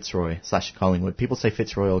in Fitzroy/Collingwood. People say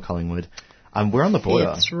Fitzroy or Collingwood. We're on the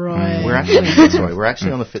border. Fitzroy. We're actually in Fitzroy. We're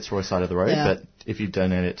actually on the Fitzroy side of the road, but if you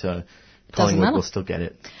donate it to Collingwood, we'll still get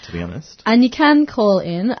it, to be honest. And you can call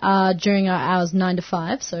in during our hours 9 to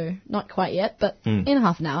 5, so not quite yet, but in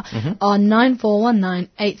half an hour, on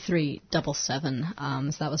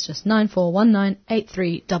 94198377. So that was just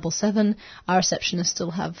 94198377. Our receptionists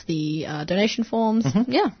still have the donation forms.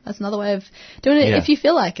 Yeah, that's another way of doing it if you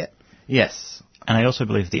feel like it. Yes. And I also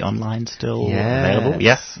believe the online's still available.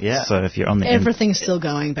 Yes. Yeah. So if you're on the everything's still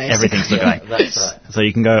going, basically. Everything's still going. That's right. So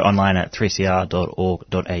you can go online at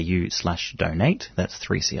 3cr.org.au/donate. That's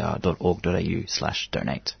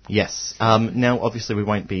 3cr.org.au/donate. Yes. Now, obviously, we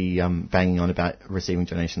won't be banging on about receiving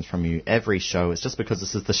donations from you every show. It's just because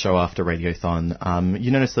this is the show after Radiothon. You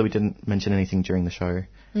notice that we didn't mention anything during the show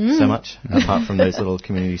so much, apart from those little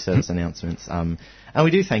community service announcements. And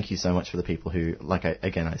we do thank you so much for the people who, like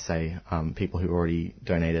I say, people who already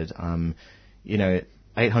donated. You know,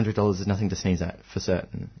 $800 is nothing to sneeze at, for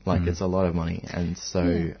certain. Like, it's a lot of money. And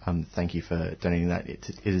so, thank you for donating that. It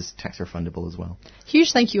is tax refundable as well.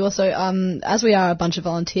 Huge thank you also. As we are a bunch of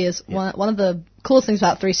volunteers, one of the coolest things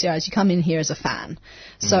about 3CR is you come in here as a fan.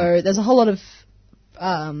 So there's a whole lot of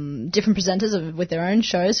different presenters with their own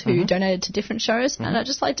shows who donated to different shows, and I'd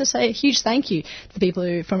just like to say a huge thank you to the people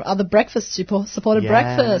who from other breakfasts who supported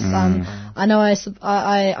breakfast. I know I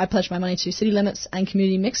pledged my money to City Limits and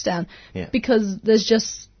Community Mixdown because there's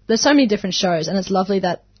so many different shows, and it's lovely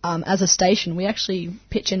that as a station we actually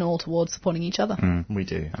pitch in all towards supporting each other. We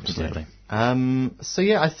do, absolutely. So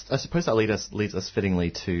yeah, I suppose that leads us fittingly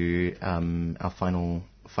to our final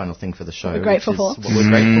thing for the show. We're grateful for. What we're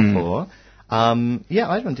grateful for.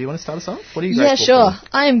 Ivan, do you want to start us off? What are you grateful for? Yeah, sure.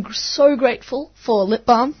 I am so grateful for lip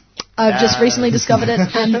balm. I've just recently discovered it,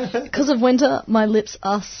 and because of winter, my lips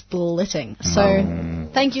are splitting. So,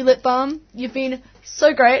 thank you, lip balm. You've been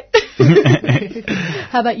so great.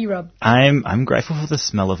 How about you, Rob? I'm grateful for the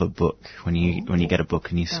smell of a book. When you get a book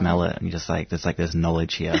and you smell it, and you just there's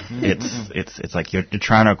knowledge here. It's like you're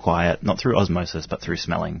trying to acquire it, not through osmosis, but through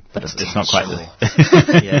smelling. But it's not quite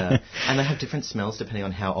Yeah, and they have different smells depending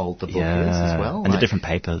on how old the book is as well. And the different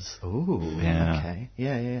papers. Ooh, yeah. Okay.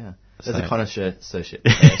 Yeah. There's a connoisseurship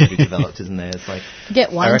to be developed, isn't there? It's like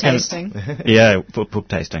get wine tasting. Yeah, book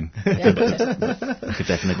tasting. It could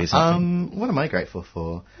definitely be something. What am I grateful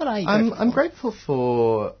for? What are you I'm grateful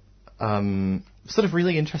for sort of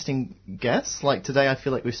really interesting guests. Like today, I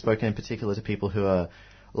feel like we've spoken in particular to people who are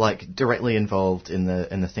like directly involved in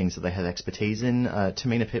the things that they have expertise in.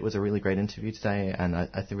 Tamina Pitt was a really great interview today, and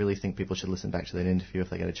I really think people should listen back to that interview if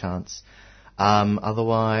they get a chance.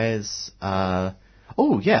 Otherwise.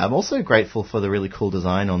 I'm also grateful for the really cool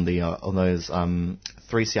design on those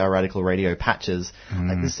 3CR Radical Radio patches.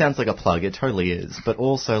 Like, this sounds like a plug, it totally is, but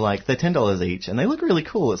also like they're $10 each, and they look really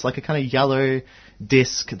cool. It's like a kind of yellow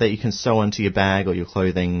disc that you can sew onto your bag or your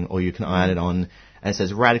clothing, or you can iron it on, and it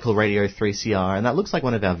says Radical Radio 3CR, and that looks like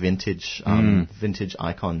one of our vintage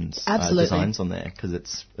icons designs on there, because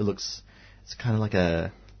it's kind of like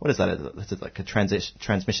a, what is that? It's like a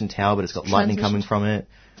transmission tower, but it's got lightning coming from it.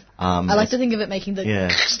 I like to think of it making the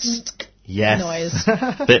noise.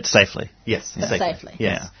 But safely. Yes, safely.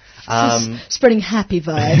 Yes. Spreading happy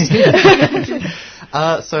vibes.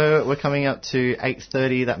 So we're coming up to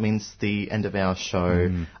 8:30. That means the end of our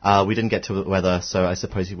show. We didn't get to the weather, so I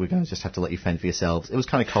suppose we're going to just have to let you fend for yourselves. It was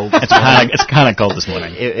kind of cold. It's kind of cold this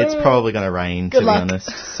morning. It's probably going to rain, to be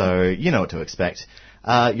honest. So you know what to expect.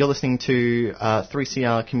 You're listening to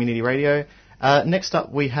 3CR Community Radio. Next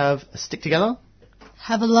up, we have Stick Together.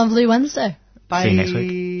 Have a lovely Wednesday. Bye. See you next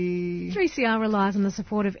week. 3CR relies on the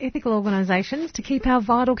support of ethical organisations to keep our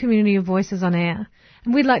vital community of voices on air.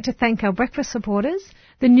 And we'd like to thank our breakfast supporters,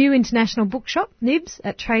 the new international bookshop, Nibs,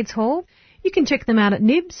 at Trades Hall. You can check them out at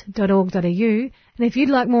nibs.org.au. And if you'd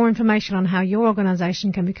like more information on how your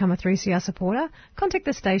organisation can become a 3CR supporter, contact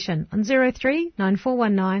the station on 03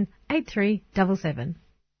 9419 8377.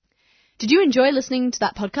 Did you enjoy listening to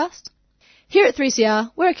that podcast? Here at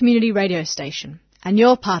 3CR, we're a community radio station, and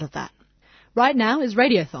you're part of that. Right now is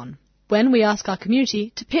Radiothon, when we ask our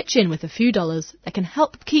community to pitch in with a few dollars that can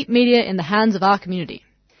help keep media in the hands of our community.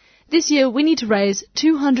 This year we need to raise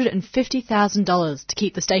 $250,000 to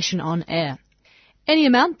keep the station on air. Any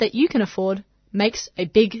amount that you can afford makes a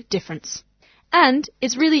big difference. And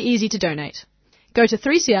it's really easy to donate. Go to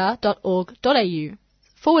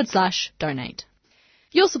 3cr.org.au/donate.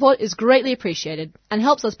 Your support is greatly appreciated and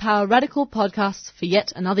helps us power radical podcasts for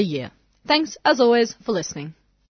yet another year. Thanks, as always, for listening.